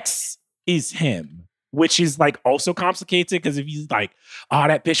that ex is him, which is like also complicated because if he's like, oh,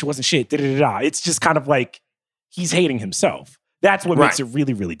 that bitch wasn't shit, it's just kind of like he's hating himself. That's what makes it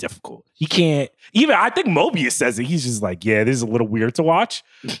really, really difficult. He can't even. I think Mobius says it. He's just like, yeah, this is a little weird to watch.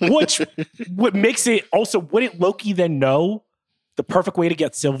 Which what makes it also? Wouldn't Loki then know the perfect way to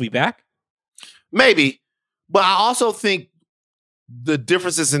get Sylvie back? Maybe, but I also think the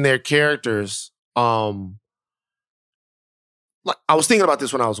differences in their characters. Like I was thinking about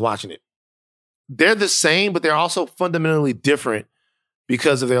this when I was watching it. They're the same, but they're also fundamentally different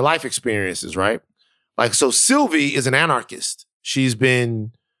because of their life experiences, right? Like, so Sylvie is an anarchist. She's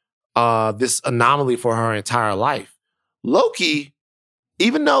been this anomaly for her entire life. Loki,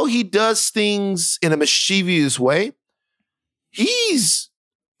 even though he does things in a mischievous way, he's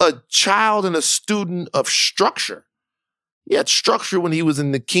a child and a student of structure. He had structure when he was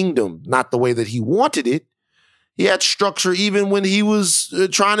in the kingdom, not the way that he wanted it. He had structure even when he was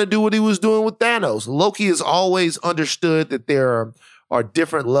trying to do what he was doing with Thanos. Loki has always understood that there are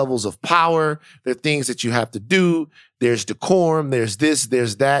different levels of power. There are things that you have to do. There's decorum. There's this,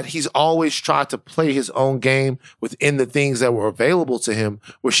 there's that. He's always tried to play his own game within the things that were available to him,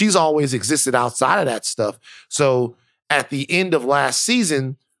 where she's always existed outside of that stuff. So at the end of last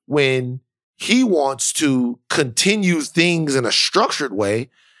season, when he wants to continue things in a structured way,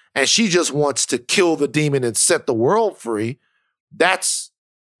 and she just wants to kill the demon and set the world free, that's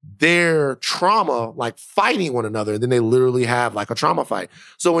their trauma, like fighting one another. And then they literally have like a trauma fight.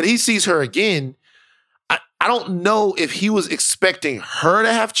 So when he sees her again, I don't know if he was expecting her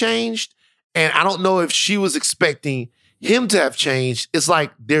to have changed. And I don't know if she was expecting him to have changed. It's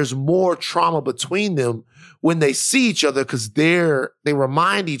like there's more trauma between them when they see each other because they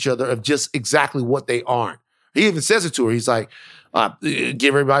remind each other of just exactly what they aren't. He even says it to her. He's like, give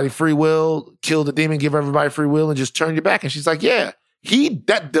everybody free will, kill the demon, give everybody free will, and just turn your back. And she's like, yeah.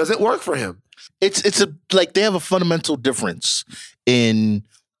 That doesn't work for him. It's like they have a fundamental difference in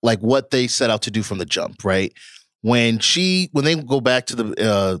like what they set out to do from the jump, right? when they go back to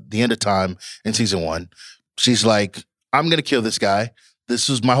the end of time in season 1, she's like, I'm going to kill this guy. This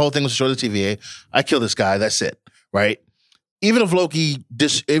was my whole thing was to show the TVA. I kill this guy. That's it. Right. Even if Loki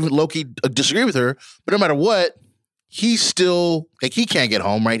disagree with her, but no matter what, he's still like, he can't get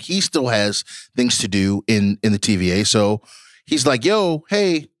home. Right. He still has things to do in the TVA. So he's like, yo,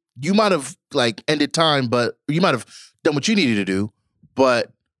 hey, you might have like ended time, but you might have done what you needed to do,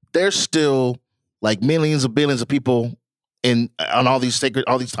 but there's still like millions of billions of people on all these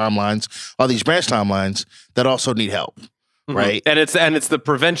timelines, all these branch timelines that also need help, right? And it's the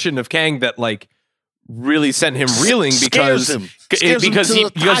prevention of Kang that like really sent him reeling because he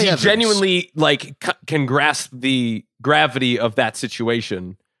genuinely like can grasp the gravity of that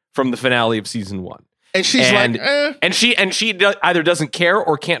situation from the finale of season 1. And she's and she either doesn't care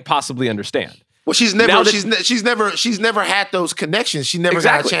or can't possibly understand. Well, she's never had those connections. She never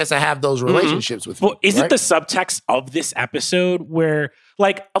got a chance to have those relationships with. Well, is it the subtext of this episode where,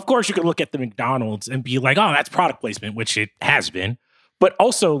 like, of course, you could look at the McDonald's and be like, "Oh, that's product placement," which it has been, but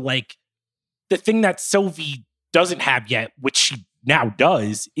also like the thing that Sylvie doesn't have yet, which she now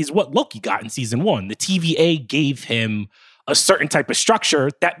does, is what Loki got in season 1. The TVA gave him a certain type of structure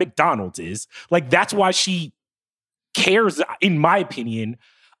that McDonald's is. Like, that's why she cares, in my opinion,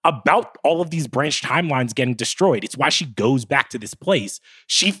 about all of these branch timelines getting destroyed. It's why she goes back to this place.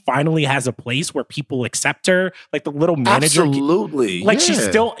 She finally has a place where people accept her, like the little manager. Absolutely. Like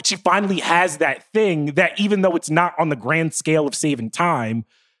she finally has that thing that even though it's not on the grand scale of saving time,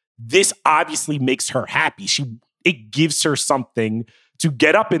 this obviously makes her happy. It gives her something to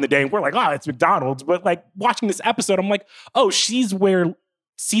get up in the day. And we're like, oh, it's McDonald's. But like watching this episode, I'm like, oh, she's where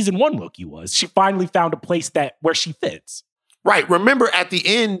season 1 Loki was. She finally found a place where she fits. Right. Remember at the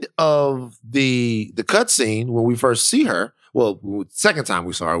end of the cutscene when we first see her, well, second time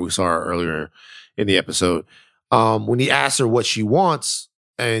we saw her earlier in the episode, when he asks her what she wants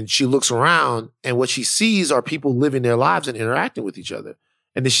and she looks around and what she sees are people living their lives and interacting with each other.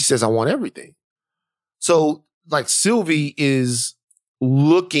 And then she says, I want everything. So like Sylvie is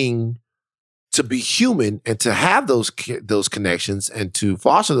looking to be human and to have those connections and to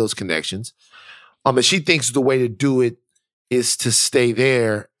foster those connections. And she thinks the way to do it is to stay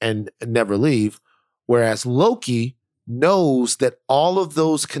there and never leave. Whereas Loki knows that all of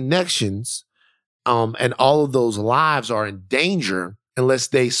those connections and all of those lives are in danger unless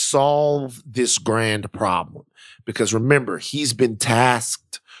they solve this grand problem. Because remember, he's been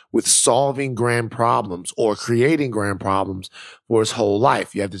tasked with solving grand problems or creating grand problems for his whole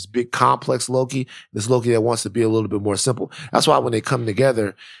life. You have this big complex Loki, this Loki that wants to be a little bit more simple. That's why when they come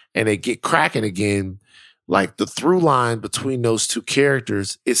together and they get cracking again, like the through line between those two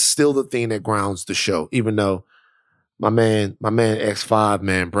characters is still the thing that grounds the show. Even though my man X5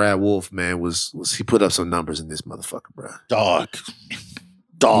 man, Brad Wolf man he put up some numbers in this motherfucker, bro. Dog.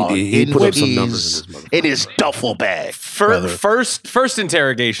 He put up some numbers in this motherfucker. It is duffel bag. First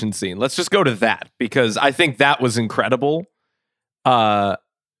interrogation scene. Let's just go to that because I think that was incredible.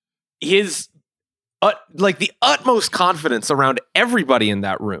 His like the utmost confidence around everybody in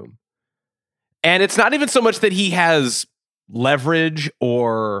that room. And it's not even so much that he has leverage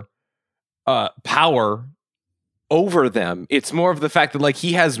or power over them. It's more of the fact that like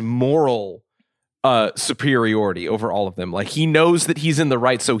he has moral superiority over all of them. Like he knows that he's in the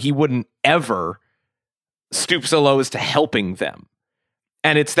right, so he wouldn't ever stoop so low as to helping them.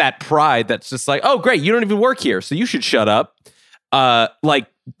 And it's that pride that's just like, oh, great, you don't even work here, so you should shut up. Like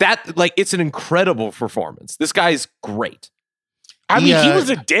that, like it's an incredible performance. This guy's great. I mean, he was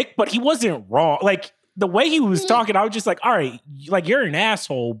a dick, but he wasn't wrong. Like, the way he was talking, I was just like, all right, like, you're an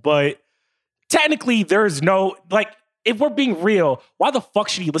asshole, but technically there's no, like, if we're being real, why the fuck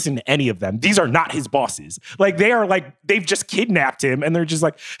should he listen to any of them? These are not his bosses. Like, they are like, they've just kidnapped him, and they're just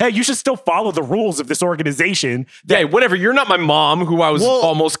like, hey, you should still follow the rules of this organization. Hey, whatever, you're not my mom, who I was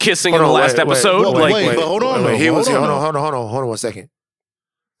almost kissing in the last episode. Wait, hold on. Hold on 1 second.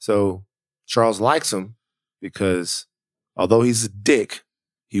 So, Charles likes him because although he's a dick,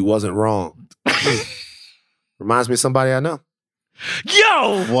 he wasn't wrong. Reminds me of somebody I know.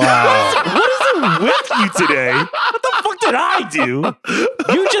 Yo! Wow. What is it with you today? What the fuck did I do?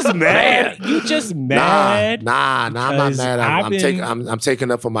 You just mad. You just mad. Nah, I'm not mad. I'm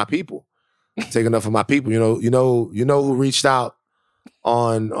taking up for my people. Taking up for my people. You know who reached out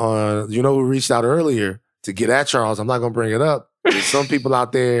who reached out earlier to get at Charles. I'm not gonna bring it up. There's some people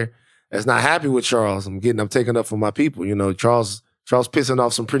out there that's not happy with Charles. I'm taking up for my people. You know, Charles Charles pissing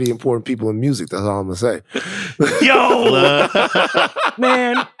off some pretty important people in music. That's all I'm gonna say. Yo,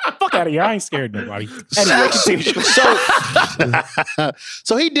 man, fuck out of here. I ain't scared of nobody. Anyway, continue.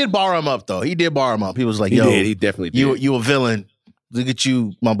 So he did bar him up, though. He did bar him up. He was like, He yo, did. He definitely did. you a villain. Look at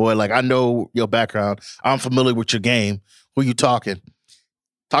you, my boy. Like, I know your background. I'm familiar with your game. Who you talking?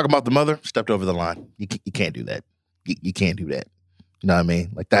 Talking about the mother? Stepped over the line. You can't do that. You can't do that. You know what I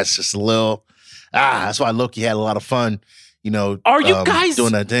mean? Like, that's just a little... that's why Loki had a lot of fun, you know. Are you guys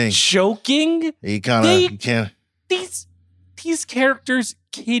doing that thing? joking? He kind of... You can't... These characters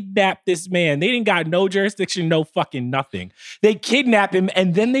kidnapped this man. They didn't got no jurisdiction, no fucking nothing. They kidnap him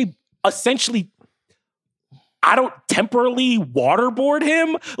and then they essentially, temporarily waterboard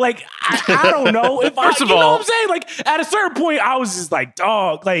him. Like, I don't know. If First of you know all, what I'm saying? Like, at a certain point, I was just like,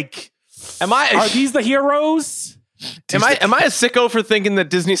 dog, like, are are these the heroes? Am I a sicko for thinking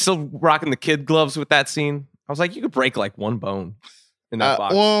that Disney's still rocking the kid gloves with that scene? I was like, you could break like one bone in that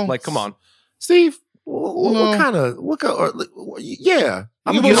box. Well, like, come on. Steve, what kind of yeah.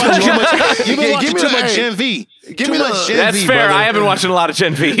 You've been watching too much Gen V. Give me much Gen That's V, fair. brother. I haven't watched a lot of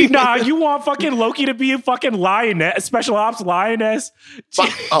Gen V. Nah, you want fucking Loki to be a fucking lioness, special ops lioness?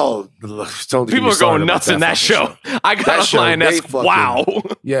 Oh, don't get People me are started going about nuts in that show. I got That a show, lioness. they fucking- Wow.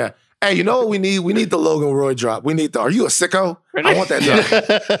 Yeah. Hey, you know what we need? We need the Logan Roy drop. We need the. Are you a sicko? I want that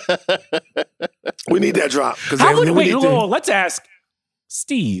drop. We need that drop. Let's ask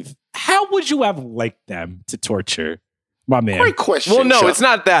Steve. How would you have liked them to torture my man? Great question. Well, no, Chuck. it's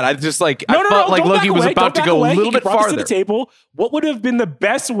not that. I just like No, I felt like don't Loki back was away, about don't to go back a away. little He bit brought this farther. to the table. What would have been the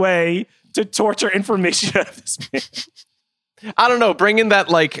best way to torture information out of this man? I don't know. Bring in that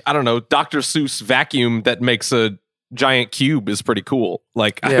Dr. Seuss vacuum that makes a giant cube is pretty cool.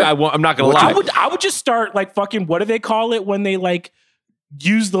 Like Yeah. I'm not gonna lie. I would just start like fucking. What do they call it when they like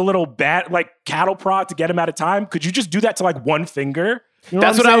use the little bat like cattle prod to get him at a time? Could you just do that to like one finger? You know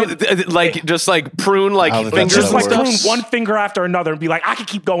That's what I'm I would like. Just like prune like I would fingers. just like and prune stuff. one finger after another and be like, I could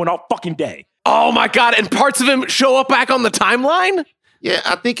keep going all fucking day. Oh my god! And parts of him show up back on the timeline. Yeah,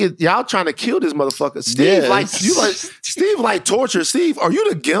 I think y'all trying to kill this motherfucker. Steve, Yeah. Steve like torture. Steve, are you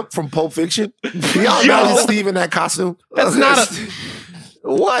the Gimp from Pulp Fiction? Do y'all imagine Steve in that costume? That's not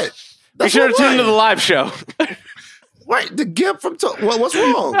what. We That's should have tuned into what? the live show. Right, the Gimp from what's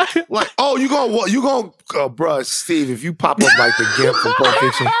wrong? Like, oh, you going, bruh, Steve, if you pop up like the Gimp from Pulp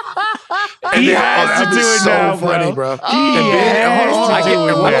Fiction. He has to that'd be do it so now, funny, bro. bro. I'm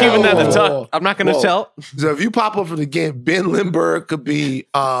giving that a tuck. I'm not going to tell. So if you pop up from the Gimp, Ben Lindbergh could be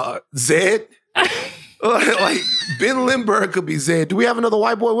Zed. Like Ben Lindbergh could be Zed. Do we have another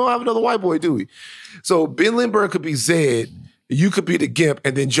white boy? We don't have another white boy, do we? So Ben Lindbergh could be Zed. You could be the Gimp,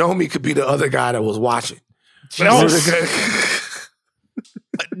 and then Jomi could be the other guy that was watching. No.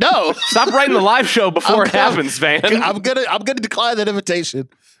 Stop writing the live show before it happens, Van. I'm gonna decline that invitation.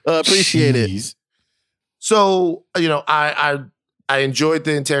 Appreciate it. So, you know, I enjoyed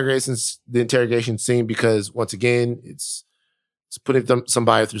the interrogation scene because once again, it's putting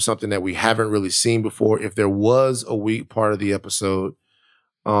somebody through something that we haven't really seen before. If there was a weak part of the episode,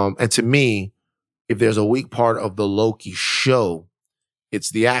 and to me, if there's a weak part of the Loki show, it's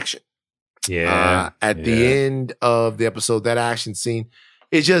the action. Yeah. At the end of the episode, that action scene,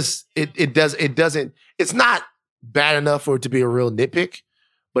 it's not bad enough for it to be a real nitpick.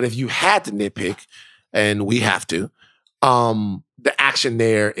 But if you had to nitpick, and we have to, the action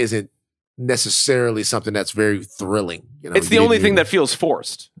there isn't necessarily something that's very thrilling. You know, It's the only thing that feels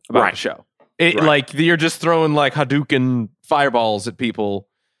forced about the show. Like you're just throwing like Hadouken fireballs at people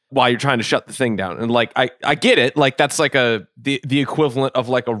while you're trying to shut the thing down. And like I get it. Like that's like the equivalent of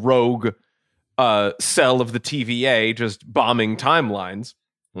like a rogue cell of the TVA just bombing timelines.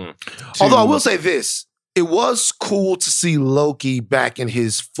 Although I will say this, it was cool to see Loki back in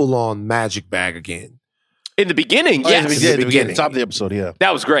his full-on magic bag again. In the beginning, yes. in the beginning. Top of the episode, yeah.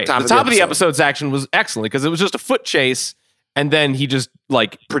 That was great. Top The of the top of the episode. episode's action was excellent because it was just a foot chase, and then he just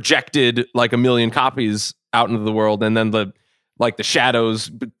like projected like a million copies out into the world, and then the shadows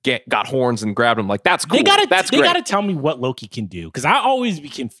got horns and grabbed him. Like that's cool. That's they great. gotta tell me what Loki can do because I always be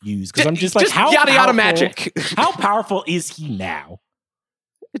confused because I'm just like, how yada powerful- yada magic. How powerful is he now?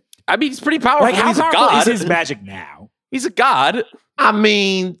 I mean, he's pretty powerful. Like, how He's a powerful god. is his magic now? He's a god. I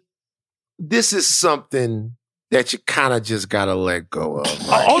mean, this is something that you kind of just got to let go of.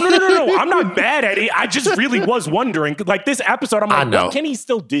 Right? Oh, no. I'm not mad at it. I just really was wondering. Like, this episode, I'm like, what can he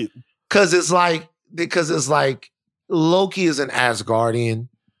still do? Because it's like Loki is an Asgardian.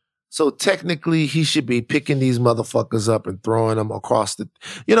 So technically, he should be picking these motherfuckers up and throwing them across the,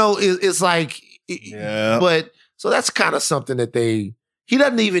 it's like, Yeah. But so that's kind of something that they he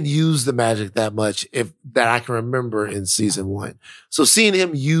doesn't even use the magic that much that I can remember in season 1. So seeing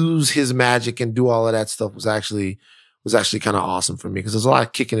him use his magic and do all of that stuff was actually kind of awesome for me because there's a lot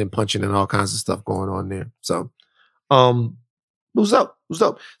of kicking and punching and all kinds of stuff going on there. So, it was dope. It was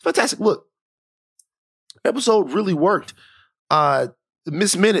dope. Fantastic. Look, episode really worked.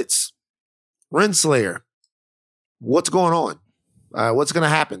 Miss Minutes, Renslayer. What's going on? What's going to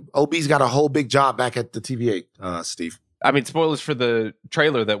happen? OB's got a whole big job back at the TVA, Steve. I mean, spoilers for the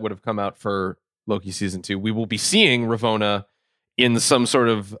trailer that would have come out for Loki season 2. We will be seeing Ravonna in some sort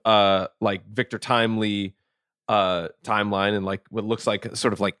of like Victor Timely timeline and like what looks like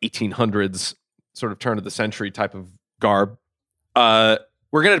sort of like 1800s sort of turn of the century type of garb. We're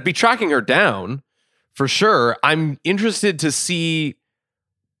going to be tracking her down for sure. I'm interested to see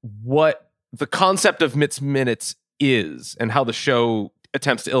what the concept of Miss Minutes is and how the show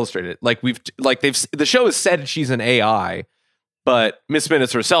attempts to illustrate it. The show has said she's an AI, but Miss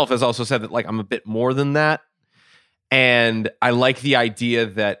Minutes herself has also said that like I'm a bit more than that. And I like the idea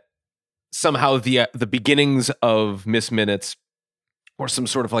that somehow the beginnings of Miss Minutes or some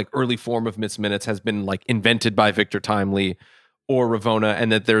sort of like early form of Miss Minutes has been like invented by Victor Timely or Ravonna,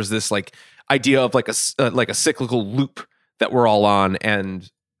 and that there's this like idea of like a cyclical loop that we're all on, and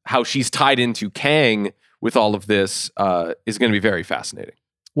how she's tied into Kang with all of this is going to be very fascinating.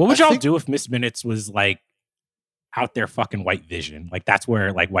 What would y'all do if Miss Minutes was like out there fucking White Vision? Like that's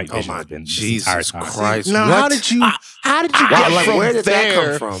where like White Vision has been. Jesus Christ! Now, how did you get from where did there?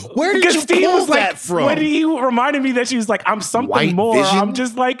 that come from? Where did you Steve pull was that like, from? when he reminded me that she was like, I'm something White more. Vision? I'm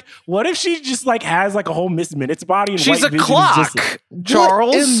just like, what if she just like has like a whole Miss Minutes body? And She's White a Vision clock, is just,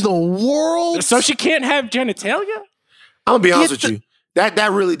 Charles. What in the world? so she can't have genitalia? I'm gonna be honest with you.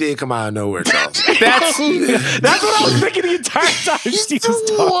 That really did come out of nowhere, Charles. That's what I was thinking the entire time she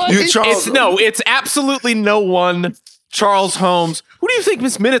was talking. You, Charles, It's absolutely no one. Charles Holmes. Who do you think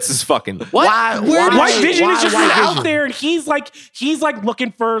Miss Minutes is fucking? What? White Vision is just White out Vision? there, and he's like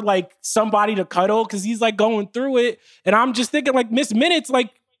looking for like somebody to cuddle because he's like going through it. And I'm just thinking like Miss Minutes, like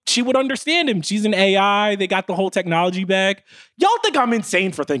she would understand him. She's an AI. They got the whole technology back. Y'all think I'm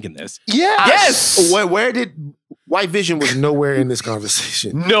insane for thinking this? Yes. Where did White Vision was nowhere in this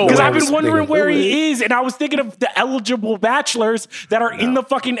conversation? No, Because I've been wondering where he is, and I was thinking of the eligible bachelors that are in the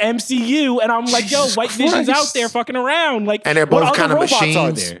fucking MCU, and I'm like, yo, White Vision's out there fucking around. Like, And they're what both other kind of robots machines.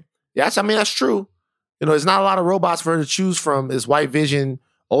 are there? Yes, I mean that's true. You know, there's not a lot of robots for her to choose from. Is White Vision?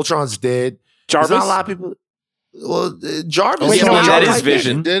 Ultron's dead. Jarvis? There's not a lot of people. Well, Jarvis. Wait, is no, not that White is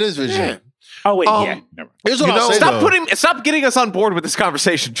Vision. That is Vision. Yeah. Oh wait, Um, yeah. Never mind. Here's what You I'll know- say, Stop getting us on board with this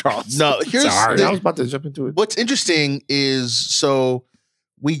conversation, Charles. No, here's Sorry, I was about to jump into it. what's interesting is so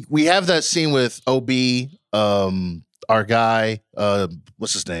we have that scene with OB, our guy,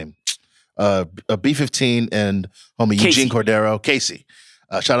 what's his name, B-15 and homie Casey. Eugene Cordero, Casey.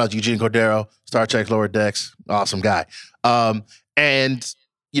 Shout out to Eugene Cordero, Star Trek Lower Decks, awesome guy. And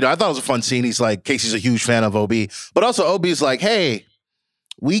you know, I thought it was a fun scene. He's like, Casey's a huge fan of OB, but also OB's like, hey,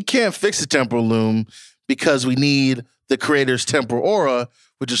 we can't fix the temporal loom because we need the creator's temporal aura,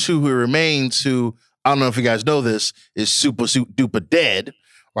 which is who remains, who, I don't know if you guys know this, is super duper dead,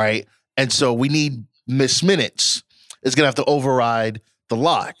 right? And so we need Miss Minutes is going to have to override the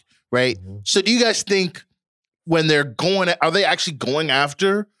lock, right? Mm-hmm. So do you guys think when they're going, are they actually going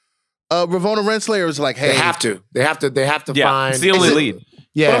after Ravonna Renslayer? Is like, hey. They have to. They have to Yeah, find. it's the only is it- lead.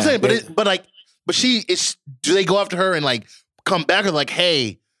 Yeah. But I'm saying, but she is, do they go after her and like come back and like,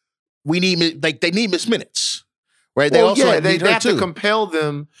 hey, we need, like, they need Miss Minutes, right? They also like, they need her have too. to compel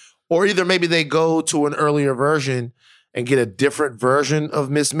them, or either maybe they go to an earlier version and get a different version of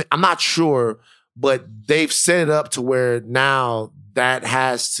I'm not sure, but they've set it up to where now that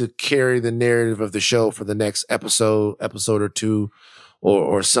has to carry the narrative of the show for the next episode or two,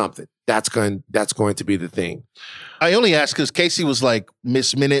 or something. That's going to be the thing. I only asked because Casey was like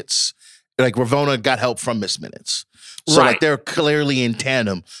Miss Minutes, like Ravonna got help from Miss Minutes. So Right. like they're clearly in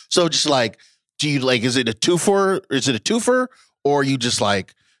tandem. So just like, do you like, is it a twofer? Or you just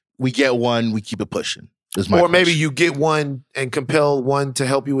like, we get one, we keep it pushing? Is my Or maybe question. you get one and compel one to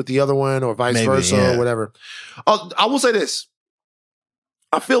help you with the other one, or vice Maybe, versa, yeah. or whatever. I will say this.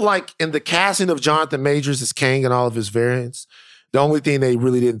 I feel like in the casting of Jonathan Majors as Kang and all of his variants, the only thing they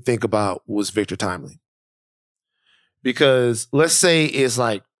really didn't think about was Victor Timely. Because let's say it's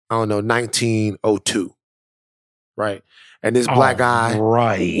like, I don't know, 1902, right? And this black guy,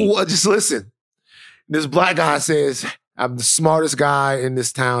 right? well, just listen. This black guy says, I'm the smartest guy in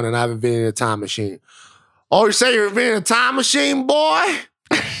this town and I've invented a time machine. Oh, you say you're inventing a time machine, boy?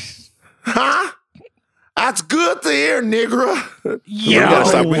 Huh? That's good to hear, nigga. We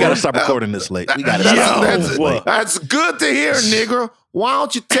gotta stop recording this late. We gotta stop. That's good to hear, nigga. why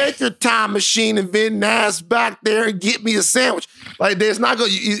don't you take your time machine and then ass back there and get me a sandwich? Like, it's not going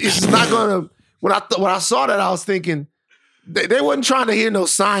to, when I saw that, I was thinking, they wasn't trying to hear no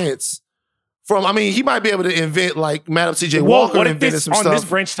science from, I mean, he might be able to invent like Madam C.J. Walker what if invented some stuff. On this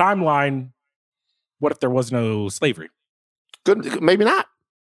branch timeline, what if there was no slavery? Good, maybe not.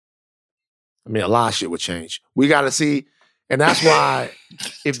 I mean, a lot of shit would change. We got to see. And that's why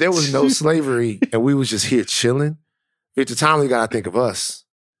if there was no slavery and we was just here chilling, Victor Tomlin got to think of us.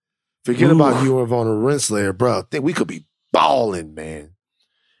 Forget about you and Vona Renslayer, bro. Think we could be balling, man.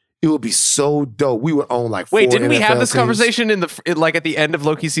 It would be so dope. We would own like 4 Wait, didn't we have NFL this teams. conversation like at the end of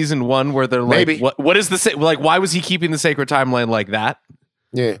Loki season 1 where they're like, Maybe. what is the like? Why was he keeping the sacred timeline like that?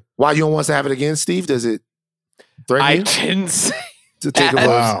 Yeah. Why you don't want us to have it again, Steve? Does it threaten I you didn't say to take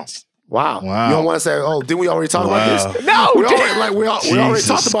that. it? Wow. You don't want to say, oh, didn't we already talk about this? No, we already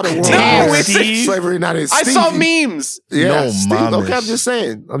talked about it. Slavery not in I saw memes. Yeah, No, Steve. mamas. Okay, I'm just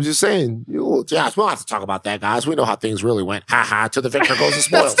saying. Yes, we don't have to talk about that, guys. We know how things really went. Ha ha. To the victor goes the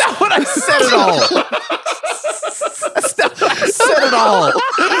spoils. That's not what I said at all. That's not what I said at all.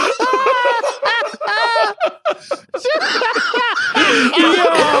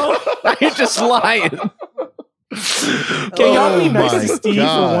 Yo, you're just lying. Can y'all be nice to Steve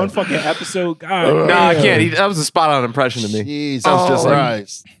for one fucking episode? God, Nah, I can't. That was a spot on impression to me. Jesus I was just like,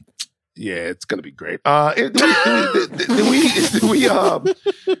 Christ. Yeah, it's gonna be great. Did we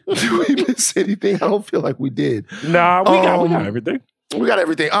miss anything? I don't feel like we did. Nah, we got everything. We got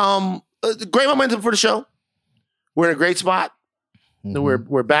everything. Great momentum for the show. We're in a great spot.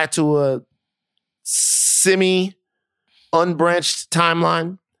 We're back to a semi unbranched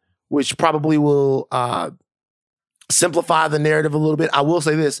timeline, which probably will simplify the narrative a little bit. I will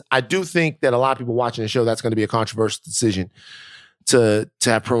say this. I do think that a lot of people watching the show, that's going to be a controversial decision to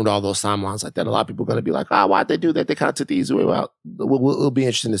have pruned all those timelines like that. A lot of people are going to be like, why'd they do that? They kind of took the easy way out. It'll be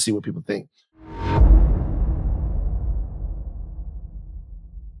interesting to see what people think.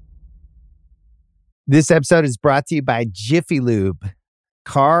 This episode is brought to you by Jiffy Lube.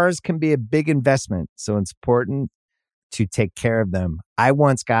 Cars can be a big investment, so it's important to take care of them. I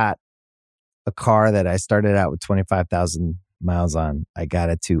once got a car that I started out with 25,000 miles on. I got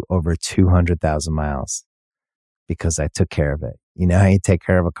it to over 200,000 miles because I took care of it. You know how you take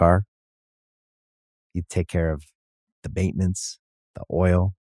care of a car? You take care of the maintenance, the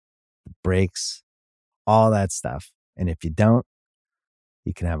oil, the brakes, all that stuff. And if you don't,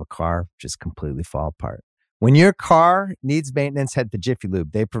 you can have a car just completely fall apart. When your car needs maintenance, head to Jiffy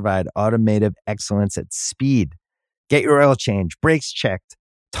Lube. They provide automotive excellence at speed. Get your oil change, brakes checked,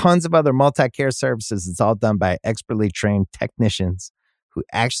 tons of other multi-care services. It's all done by expertly trained technicians who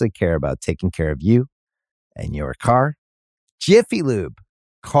actually care about taking care of you and your car. Jiffy Lube,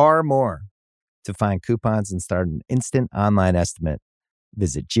 car more. To find coupons and start an instant online estimate,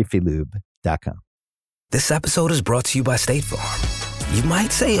 visit jiffylube.com. This episode is brought to you by State Farm. You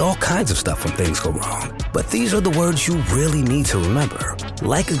might say all kinds of stuff when things go wrong, but these are the words you really need to remember.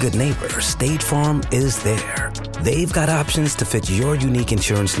 Like a good neighbor, State Farm is there. They've got options to fit your unique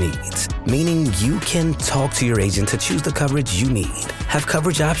insurance needs, meaning you can talk to your agent to choose the coverage you need, have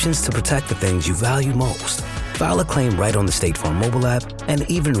coverage options to protect the things you value most, file a claim right on the State Farm mobile app, and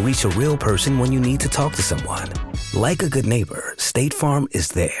even reach a real person when you need to talk to someone. Like a good neighbor, State Farm is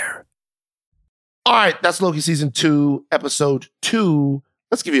there. All right, that's Loki Season 2, Episode 2.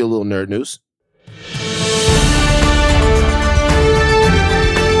 Let's give you a little nerd news.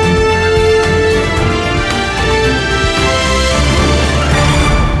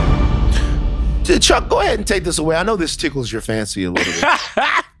 Chuck, go ahead and take this away. I know this tickles your fancy a little bit.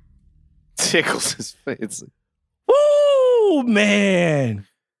 Tickles his face. Woo, man.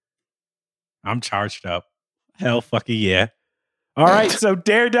 I'm charged up. Hell fucking yeah. All right, so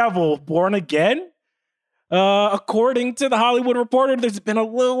Daredevil, Born Again. According to the Hollywood Reporter, there's been a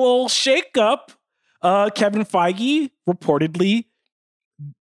little shakeup. Kevin Feige reportedly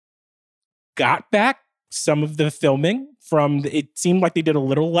got back some of the filming from, it seemed like they did a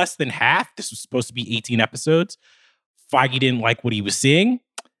little less than half. This was supposed to be 18 episodes. Feige didn't like what he was seeing.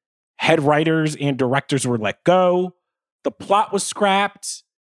 Head writers and directors were let go. The plot was scrapped.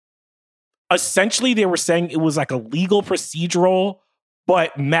 Essentially, they were saying it was like a legal procedural,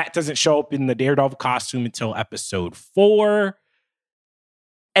 but Matt doesn't show up in the Daredevil costume until episode 4.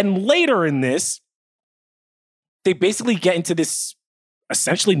 And later in this, they basically get into this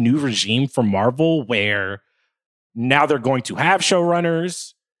essentially new regime from Marvel where now they're going to have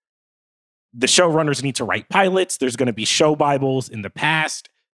showrunners. The showrunners need to write pilots. There's going to be show Bibles. In the past,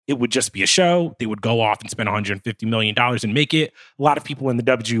 it would just be a show. They would go off and spend $150 million and make it. A lot of people in the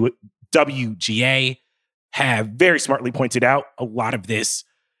WGA have very smartly pointed out, a lot of this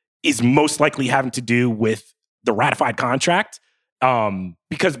is most likely having to do with the ratified contract.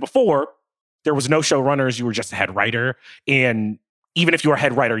 Because before, there was no showrunners, you were just a head writer. And even if you were a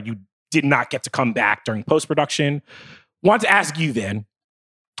head writer, you did not get to come back during post-production. Want to ask you then,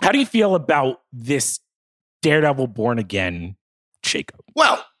 how do you feel about this Daredevil Born Again shakeup?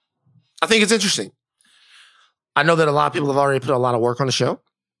 Well, I think it's interesting. I know that a lot of people have already put a lot of work on the show,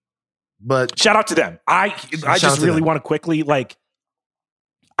 but shout out to them. I just really want to quickly, like,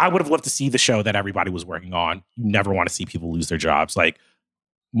 I would have loved to see the show that everybody was working on. You never want to see people lose their jobs. Like,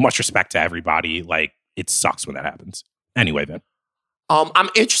 much respect to everybody. Like, it sucks when that happens. Anyway, then. I'm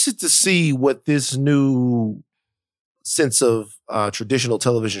interested to see what this new sense of traditional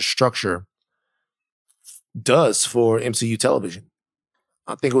television structure does for MCU television.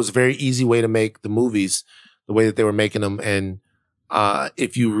 I think it was a very easy way to make the movies the way that they were making them. And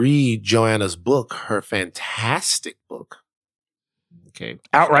if you read Joanna's book, her fantastic book, okay,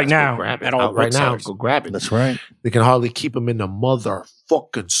 out right now, grab it. At all out right now, sellers. go grab it. That's right. They can hardly keep them in the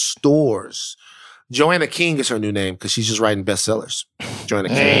motherfucking stores. Joanna King is her new name because she's just writing bestsellers. Joanna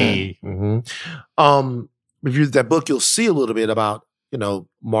King. Mm-hmm. If you read that book, you'll see a little bit about,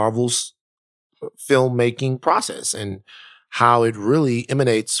 Marvel's filmmaking process and how it really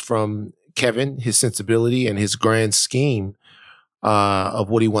emanates from Kevin, his sensibility and his grand scheme of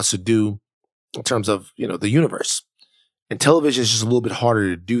what he wants to do in terms of, the universe. And television is just a little bit harder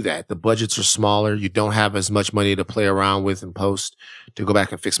to do that. The budgets are smaller. You don't have as much money to play around with in post to go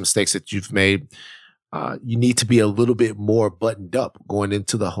back and fix mistakes that you've made. You need to be a little bit more buttoned up going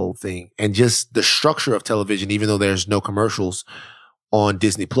into the whole thing. And just the structure of television, even though there's no commercials on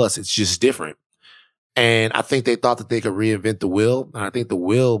Disney Plus, it's just different. And I think they thought that they could reinvent the wheel. And I think the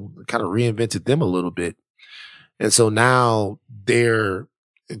wheel kind of reinvented them a little bit. And so now they're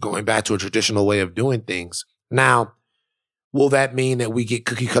going back to a traditional way of doing things. Now, will that mean that we get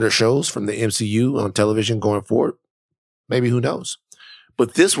cookie cutter shows from the MCU on television going forward? Maybe, who knows?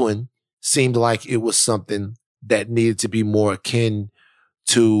 But this one seemed like it was something that needed to be more akin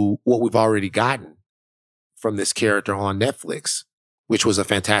to what we've already gotten from this character on Netflix, which was a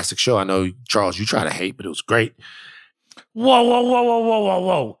fantastic show. I know, Charles, you try to hate, but it was great.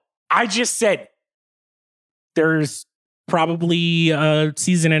 Whoa. I just said there's probably a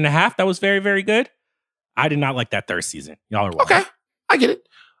season and a half that was very, very good. I did not like that third season. Y'all are wrong. Okay, I get it.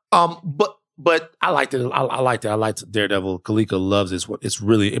 But I liked it. I liked it. I liked Daredevil. Kalika loves it.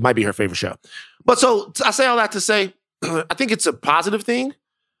 It might be her favorite show. But so I say all that to say, I think it's a positive thing.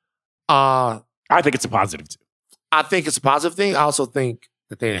 I think it's a positive too. I think it's a positive thing. I also think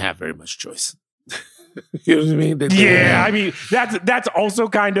that they didn't have very much choice. You know what I mean? I mean, that's also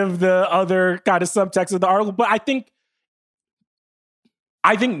kind of the other kind of subtext of the article. But I think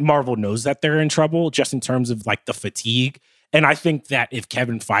Marvel knows that they're in trouble just in terms of like the fatigue. And I think that if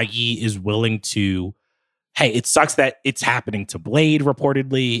Kevin Feige is willing to, hey, it sucks that it's happening to Blade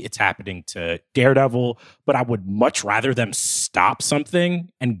reportedly, it's happening to Daredevil, but I would much rather them stop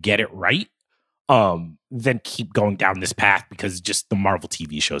something and get it right than keep going down this path, because just the Marvel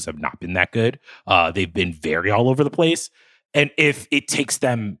TV shows have not been that good. They've been very all over the place. And if it takes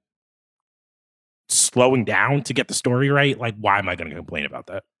them slowing down to get the story right, like, why am I going to complain about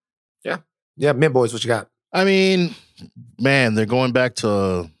that? Yeah, Mint Boys, what you got? I mean, man, they're going back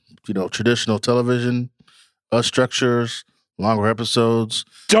to, traditional television structures, longer episodes.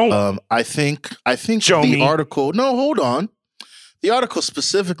 I think the article, no, hold on. The article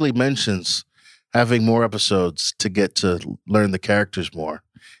specifically mentions having more episodes to get to learn the characters more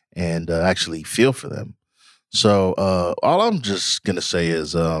and actually feel for them. So all I'm just going to say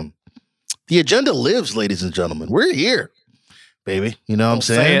is the agenda lives, ladies and gentlemen. We're here, baby. You know what I'm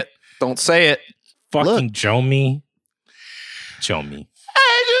saying? Don't say it. Fucking Joe me. Agents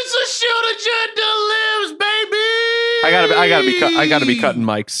of S.H.I.E.L.D. agenda lives, baby. I gotta be cutting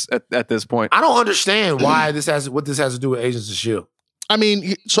mics at this point. I don't understand why what this has to do with Agents of S.H.I.E.L.D. I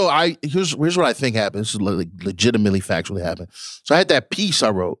mean, so here's what I think happened. This is legitimately factually happened. So I had that piece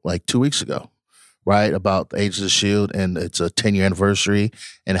I wrote like 2 weeks ago, right, about the Agents of S.H.I.E.L.D. and it's a 10-year anniversary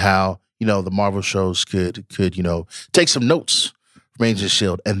and how, the Marvel shows could take some notes from Agents of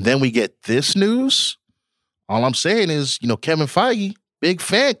S.H.I.E.L.D. And then we get this news. All I'm saying is, Kevin Feige, big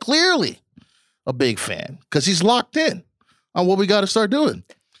fan, clearly a big fan, because he's locked in on what we got to start doing.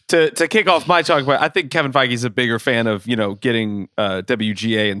 To kick off my talk about, I think Kevin Feige's a bigger fan of, getting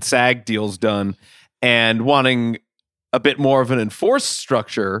WGA and SAG deals done and wanting a bit more of an enforced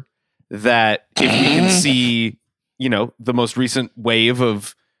structure that if we can see, the most recent wave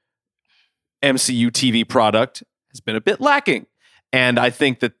of MCU TV product has been a bit lacking. And I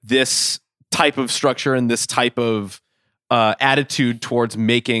think that this type of structure and this type of attitude towards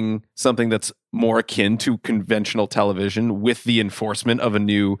making something that's more akin to conventional television with the enforcement of a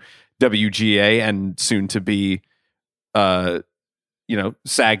new WGA and soon to be,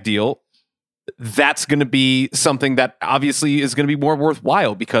 SAG deal. That's going to be something that obviously is going to be more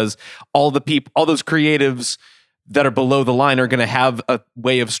worthwhile because all those creatives that are below the line are going to have a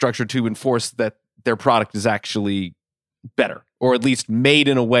way of structure to enforce that their product is actually better, or at least made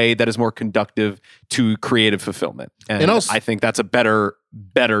in a way that is more conducive to creative fulfillment. And also, I think that's a better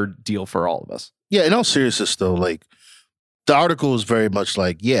deal for all of us. Yeah, in all seriousness though, like the article is very much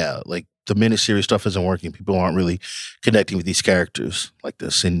like, like the miniseries stuff isn't working. People aren't really connecting with these characters like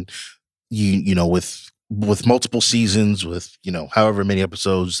this. And you know, with multiple seasons, with, however many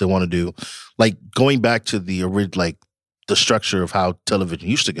episodes they want to do, like going back to the structure of how television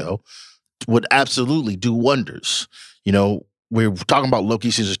used to go would absolutely do wonders. We're talking about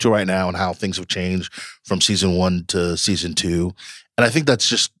Loki season 2 right now and how things have changed from season 1 to season 2. And I think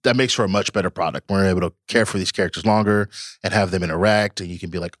that makes for a much better product. We're able to care for these characters longer and have them interact. And you can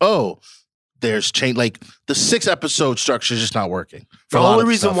be like, oh, there's change. Like the 6-episode structure is just not working. The only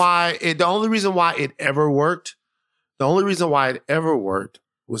reason why it ever worked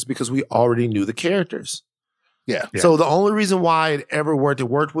was because we already knew the characters. Yeah. So the only reason why it ever worked, it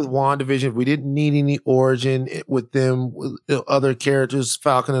worked with WandaVision. We didn't need any origin with them, with other characters,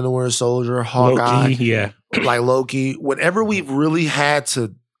 Falcon and the Winter Soldier, Hawkeye, Loki, like Loki. Whenever we've really had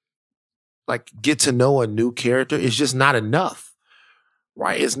to get to know a new character, it's just not enough,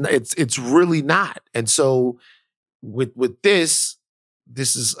 right? It's really not. And so with this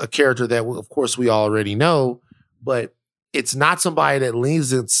is a character that, of course, we already know, but it's not somebody that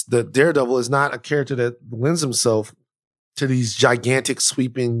the Daredevil is not a character that lends himself to these gigantic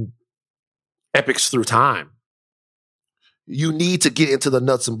sweeping epics through time. You need to get into the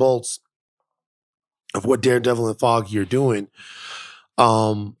nuts and bolts of what Daredevil and Foggy are doing.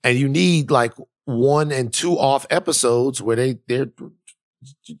 And you need 1 and 2 off episodes where they're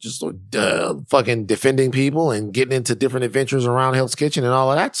just fucking defending people and getting into different adventures around Hell's Kitchen and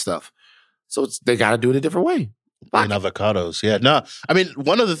all of that stuff. So they got to do it a different way. And avocados. Yeah. No, I mean,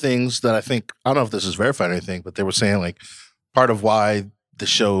 one of the things that I think, I don't know if this is verified or anything, but they were saying part of why the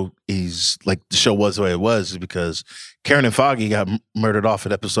show was the way it was is because Karen and Foggy got murdered off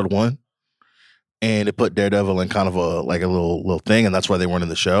at episode 1. And it put Daredevil in kind of a little thing. And that's why they weren't in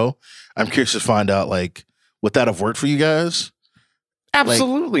the show. I'm curious to find out, would that have worked for you guys?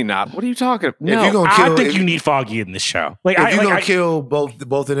 Absolutely not. What are you talking about? No, I think you need Foggy in this show. If you're going to kill both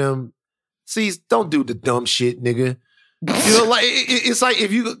of them, see, don't do the dumb shit, nigga. It's like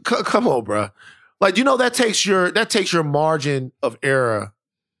if you come on, bro. That takes your margin of error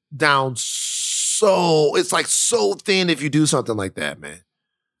down so so thin if you do something like that, man.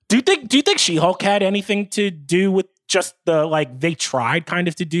 Do you think She-Hulk had anything to do with just they tried kind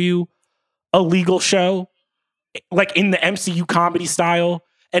of to do a legal show in the MCU comedy style?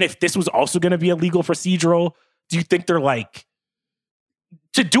 And if this was also going to be a legal procedural, do you think they're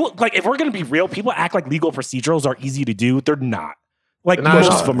to do it, if we're going to be real, people act like legal procedurals are easy to do. They're not.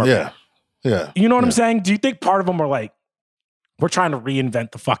 Most of them are. Yeah. Yeah. You know what I'm saying? Do you think part of them are we're trying to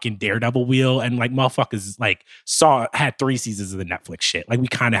reinvent the fucking Daredevil wheel and motherfuckers had 3 seasons of the Netflix shit. We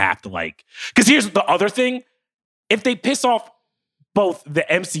kind of have to because here's the other thing. If they piss off both the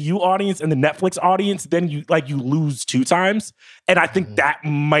MCU audience and the Netflix audience, then you lose 2 times. And I think that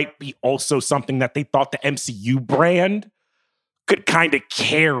might be also something that they thought the MCU brand could kind of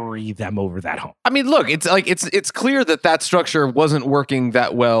carry them over that hump. I mean, look, it's clear that structure wasn't working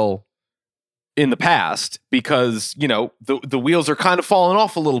that well in the past because, the wheels are kind of falling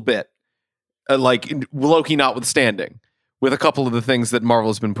off a little bit, Loki notwithstanding, with a couple of the things that Marvel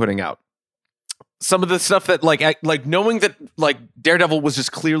has been putting out. Some of the stuff that knowing that Daredevil was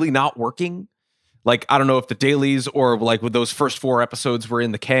just clearly not working. I don't know if the dailies or with those first 4 episodes were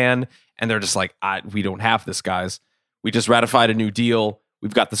in the can and they're just we don't have this, guys. We just ratified a new deal.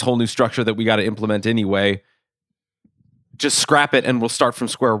 We've got this whole new structure that we got to implement anyway. Just scrap it and we'll start from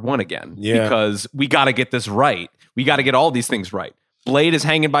square one again. Yeah. Because we got to get this right. We got to get all these things right. Blade is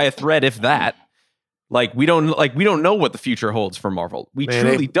hanging by a thread, if that. We don't know what the future holds for Marvel. We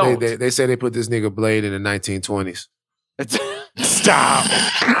truly don't. They say they put this nigga Blade in the 1920s. Stop.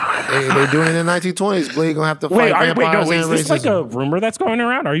 They doing it in the 1920s. Blade gonna have to fight vampires. Is this a rumor that's going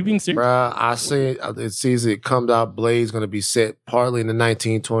around? Are you being serious? Bruh, I see it sees it comes out. Blade's gonna be set partly in the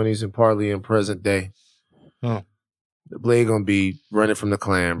 1920s and partly in present day. Huh. The Blade gonna be running from the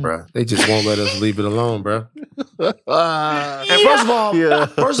Klan, bruh. They just won't let us leave it alone, bruh. And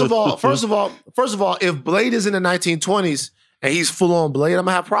first of all, if Blade is in the 1920s and he's full on Blade, I'm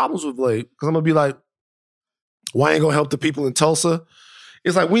gonna have problems with Blade because I'm gonna be like, why ain't gonna help the people in Tulsa?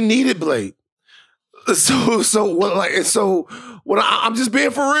 It's like we needed Blade. I'm just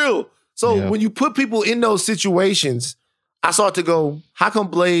being for real. So when you put people in those situations, I start to go, how come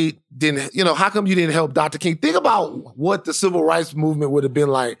Blade didn't, how come you didn't help Dr. King? Think about what the civil rights movement would have been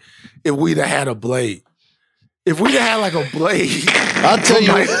like if we'd have had a Blade. If we'd have had like a Blade. I'll tell you.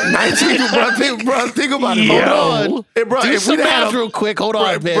 Like 19, bro, think about it. Hold on. Hey, bro, Do some math real quick. Hold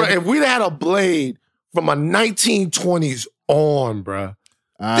on, man. Bro, if we'd had a Blade from a 1920s on, bro,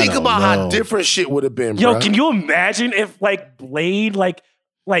 think about how different shit would have been, bro. Yo, can you imagine if like Blade, like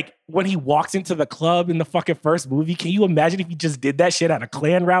when he walks into the club in the fucking first movie, can you imagine if he just did that shit at a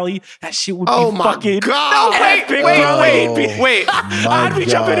Klan rally? That shit would be fucking God. Wait. I'd be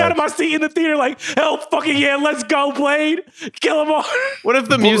jumping out of my seat in the theater like, hell fucking yeah, let's go, Blade. Kill him all. What if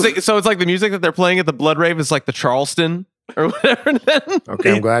the music, so it's like the music that they're playing at the Blood Rave is like the Charleston or whatever then?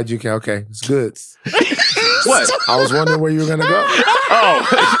 Okay, I'm glad you can. Okay, it's good. What? I was wondering where you were going to go. Oh.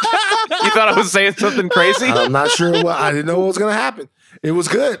 You thought I was saying something crazy? I'm not sure I didn't know what was going to happen. It was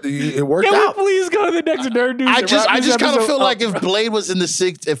good. It worked out. Can we please go to the next Nerd News? I just kind of feel like if Blade was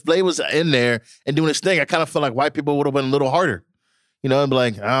if Blade was in there and doing his thing, I kind of feel like white people would have been a little harder. And be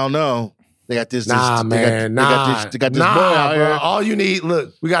like, I don't know. They got this. They got this boy out here. All you need,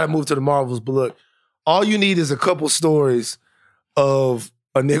 look, we got to move to the Marvels, but look, all you need is a couple stories of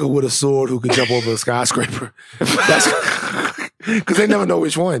a nigga with a sword who can jump over a skyscraper. That's because they never know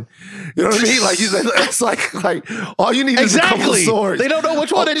which one. You know what I mean? Like it's like all you need is a couple swords. They don't know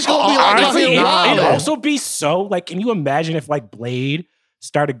which one. They just gonna be like, honestly, it'd also be so like. Can you imagine if like Blade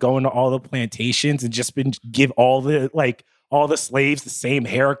started going to all the plantations and just give all the slaves the same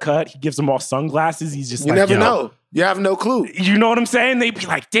haircut? He gives them all sunglasses. He's just you never know. You have no clue. You know what I'm saying? They'd be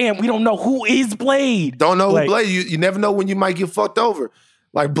like, damn, we don't know who is Blade. Don't know who Blade. You never know when you might get fucked over.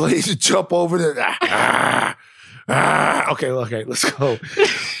 Like Blade to jump over there. Okay, let's go.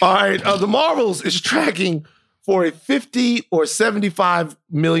 All right, the Marvels is tracking for a $50 or $75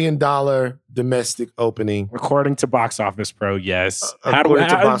 million domestic opening. According to Box Office Pro, yes. According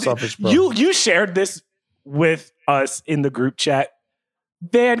to Box Office Pro. You shared this with us in the group chat.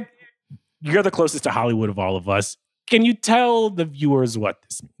 Van, you're the closest to Hollywood of all of us. Can you tell the viewers what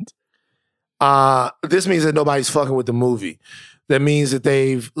this means? This means that nobody's fucking with the movie. That means that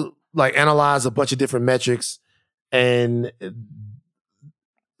they've analyzed a bunch of different metrics. And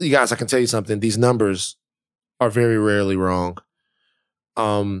you guys, I can tell you something. These numbers are very rarely wrong.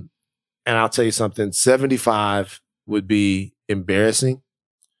 And I'll tell you something. 75 would be embarrassing.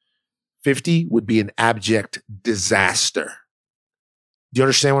 50 would be an abject disaster. Do you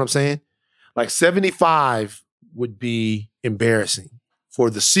understand what I'm saying? Like 75 would be embarrassing for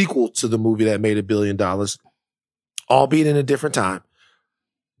the sequel to the movie that made $1 billion, albeit in a different time.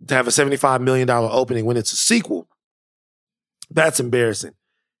 To have a $75 million opening when it's a sequel, that's embarrassing.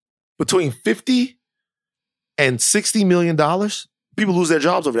 Between $50 and $60 million, people lose their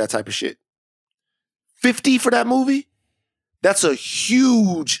jobs over that type of shit. 50 for that movie? That's a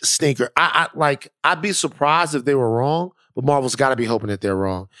huge stinker. I'd be surprised if they were wrong, but Marvel's got to be hoping that they're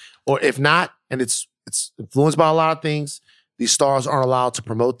wrong. Or if not, and it's influenced by a lot of things, these stars aren't allowed to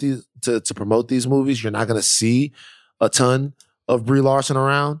promote these to promote these movies. You're not going to see a ton of Brie Larson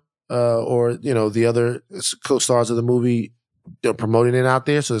around, or the other co-stars of the movie promoting it out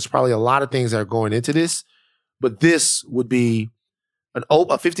there. So there's probably a lot of things that are going into this, but this would be a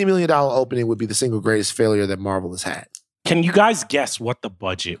 $50 million opening would be the single greatest failure that Marvel has had. Can you guys guess what the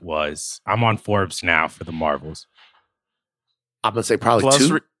budget was? I'm on Forbes now for the Marvels. I'm gonna say probably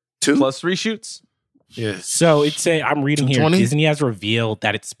two plus reshoots. Yeah. So I'm reading here. Disney has revealed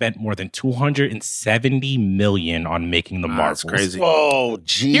that it spent more than $270 million on making the Marvels. That's crazy. Oh,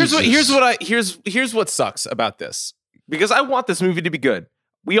 Jesus. Here's what sucks about this. Because I want this movie to be good.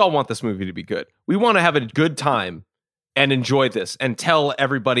 We all want this movie to be good. We want to have a good time and enjoy this and tell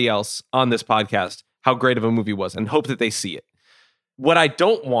everybody else on this podcast how great of a movie was and hope that they see it. What I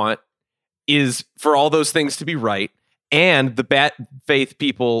don't want is for all those things to be right and the bad faith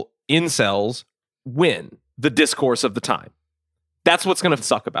people, incels, win the discourse of the time. That's what's going to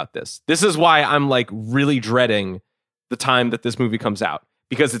suck about this. This is why I'm really dreading the time that this movie comes out,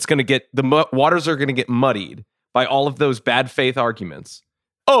 because it's going to the waters are going to get muddied by all of those bad faith arguments.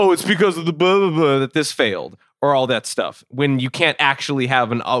 Oh, it's because of the blah, blah, blah that this failed, or all that stuff, when you can't actually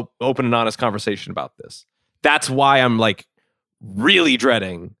have an open and honest conversation about this. That's why I'm really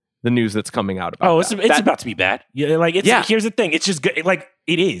dreading the news that's coming out about it's about to be bad. Yeah, here's the thing. It's just good.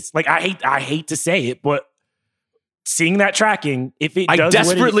 It is. I hate to say it, but seeing that tracking, if it does, I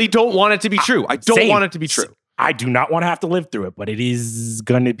desperately don't want it to be true. I don't want it to be true. I do not want to have to live through it, but it is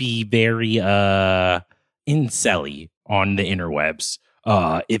going to be very incelly on the interwebs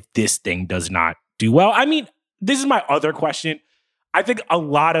if this thing does not do well. I mean, this is my other question. I think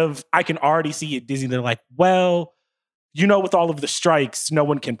I can already see at Disney, they're like, well, with all of the strikes, no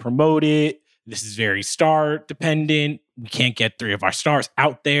one can promote it. This is very star dependent. We can't get 3 of our stars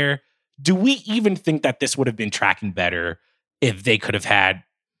out there. Do we even think that this would have been tracking better if they could have had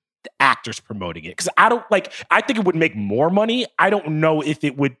the actors promoting it? Because I think it would make more money. I don't know if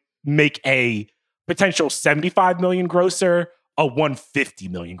it would make a potential 75 million grosser a 150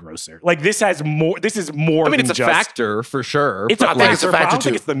 million grosser. Like this is more. I mean, it's a factor for sure. It's a factor, but I don't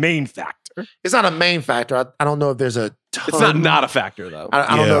think it's the main factor. It's not a main factor. I don't know if there's a ton. It's not a factor though.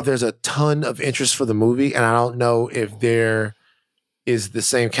 I don't know if there's a ton of interest for the movie, and I don't know if there is the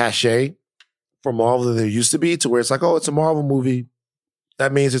same cachet for Marvel that there used to be, to where it's like, oh, it's a Marvel movie.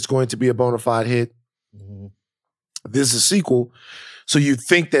 That means it's going to be a bona fide hit. Mm-hmm. This is a sequel. So you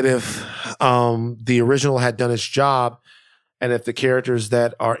think that if the original had done its job, and if the characters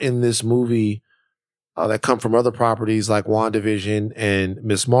that are in this movie that come from other properties like WandaVision and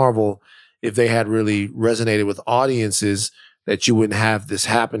Ms. Marvel, if they had really resonated with audiences, that you wouldn't have this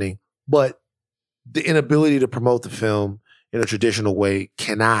happening. But the inability to promote the film in a traditional way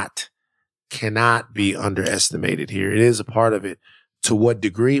cannot be underestimated here. It is a part of it. To what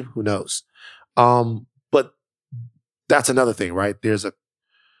degree? Who knows? But that's another thing, right? There's a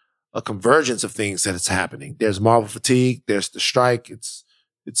convergence of things that is happening. There's Marvel fatigue. There's the strike. It's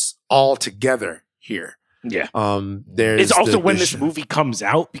all together here. Yeah. There's it's also when this movie comes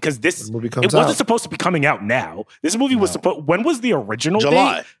out, because it wasn't supposed to be coming out now. This movie was supposed. When was the original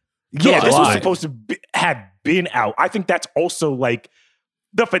July. date? Yeah, this was supposed to had been out. I think that's also like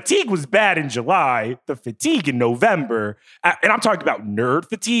the fatigue was bad in July. The fatigue in November, and I'm talking about nerd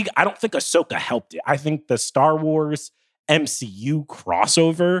fatigue. I don't think Ahsoka helped it. I think the Star Wars MCU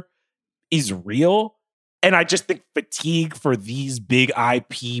crossover is real. And I just think fatigue for these big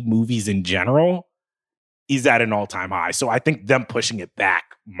IP movies in general is at an all-time high. So I think them pushing it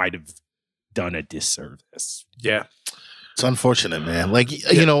back might have done a disservice. Yeah. It's unfortunate, man. Like,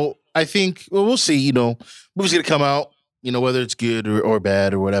 I think, we'll see, movies going to come out, whether it's good or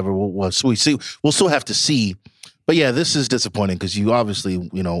bad or whatever. We'll see. We'll still have to see. But yeah, this is disappointing because you obviously,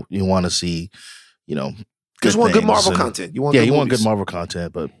 you want to see, just want good Marvel content. You want good Marvel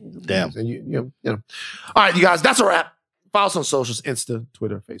content, but damn. And All right, you guys, that's a wrap. Follow us on socials: Insta,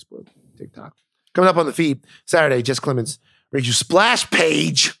 Twitter, Facebook, TikTok. Coming up on the feed Saturday, Jess Clemens brings you splash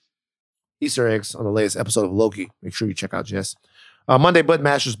page Easter eggs on the latest episode of Loki. Make sure you check out Jess. Monday, Bud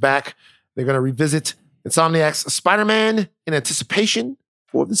Masher's back. They're going to revisit Insomniac's Spider-Man in anticipation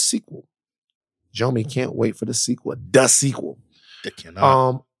for the sequel. Jomi can't wait for the sequel. The sequel. They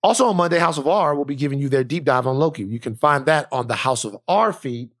cannot. Also on Monday, House of R will be giving you their deep dive on Loki. You can find that on the House of R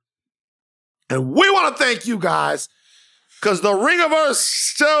feed. And we want to thank you guys because the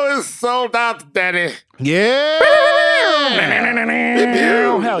Ringiverse show is sold out, Daddy. Yeah.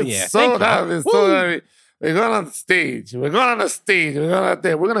 Hell yeah. Sold out. It's sold out. We're going on the stage. We're going out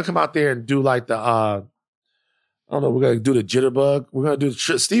there. We're going to come out there and do like the, I don't know, we're going to do the jitterbug. We're going to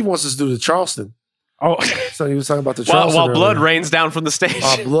do Steve wants us to do the Charleston. Oh, so he was talking about the Charleston while blood rains down from the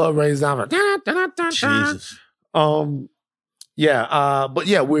stage. Blood rains down. Jesus. But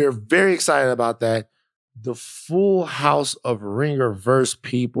yeah, we're very excited about that. The full House of Ringerverse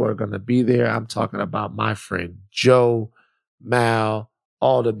people are going to be there. I'm talking about my friend Joe, Mal,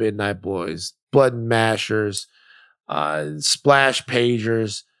 all the Midnight Boys, Button Mashers, Splash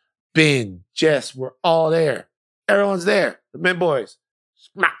Pagers, Ben, Jess. We're all there. Everyone's there. The Men Boys,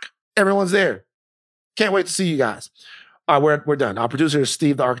 Smack. Everyone's there. Can't wait to see you guys. All right, we're done. Our producer is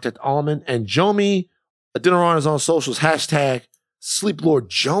Steve, the Architect Allman, and Jomi. Dinner on his own socials. # Sleep Lord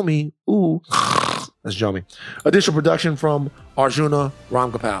Jomi. Ooh, that's Jomi. Additional production from Arjuna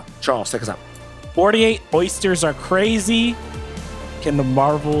Ramgopal. Charles, take us out. 48 oysters are crazy. Can the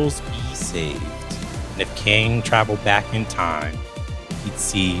Marvels be saved? And if King traveled back in time, he'd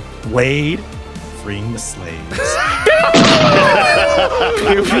see Blade freeing the slaves.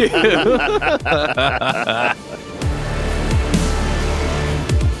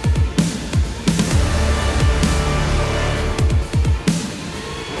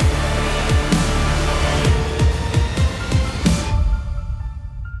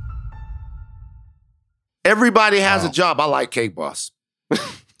 Everybody has a job. I like Cake Boss.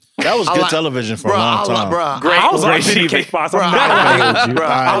 That was good television for a long time. I was like Cake Boss.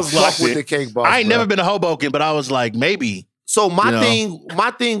 I was locked with the Cake Boss. I ain't never been to Hoboken, but I was like, maybe. So my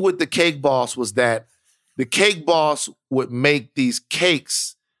thing with the Cake Boss was that the Cake Boss would make these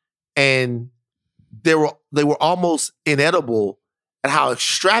cakes, and they were almost inedible at how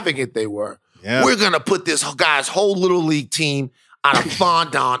extravagant they were. Yeah. We're gonna put this guy's whole little league team out of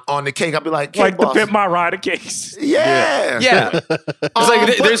fondant on the cake. I'll be like, the Pimp My Rider cakes. Yeah. It's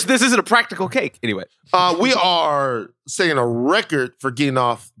like this isn't a practical cake. Anyway. We are setting a record for getting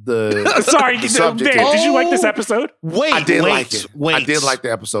off the Sorry, subject. Dan, did you like this episode? I did like it. I did like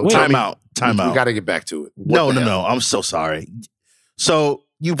the episode. Time out. We got to get back to it. No. I'm so sorry. So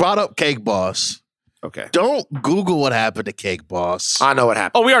you brought up Cake Boss. Okay. Don't Google what happened to Cake Boss. I know what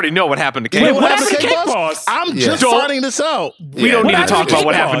happened. Oh, we already know what happened to Cake Boss. What happened to Cake Boss? I'm just finding this out. We don't need to talk about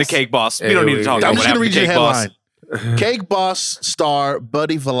what happened to Cake Boss. We don't need to talk about what happened to Cake Boss. Cake Boss star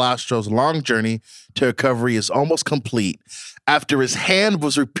Buddy Velastro's long journey to recovery is almost complete after his hand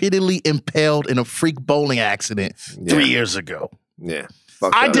was repeatedly impaled in a freak bowling accident 3 years ago. Yeah.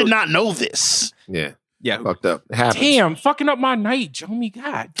 I did not know this. Yeah, fucked up. It happens. Damn, fucking up my night, Jomi.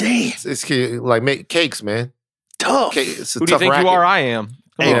 God damn. It's like make cakes, man. Tough. It's a Who do you tough think racket. you are? I am.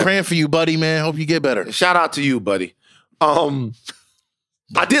 Hey, praying for you, buddy, man. Hope you get better. Shout out to you, buddy. I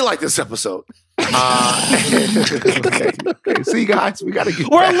did like this episode. Okay. See, guys, we got to get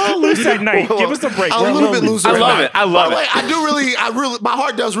We're back. a little loose at night. Give us a break. I'm a little bit loose. I love it. I love it. I really, my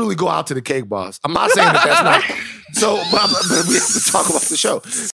heart does really go out to the Cake Boss. I'm not saying that's not. So, but we have to talk about the show.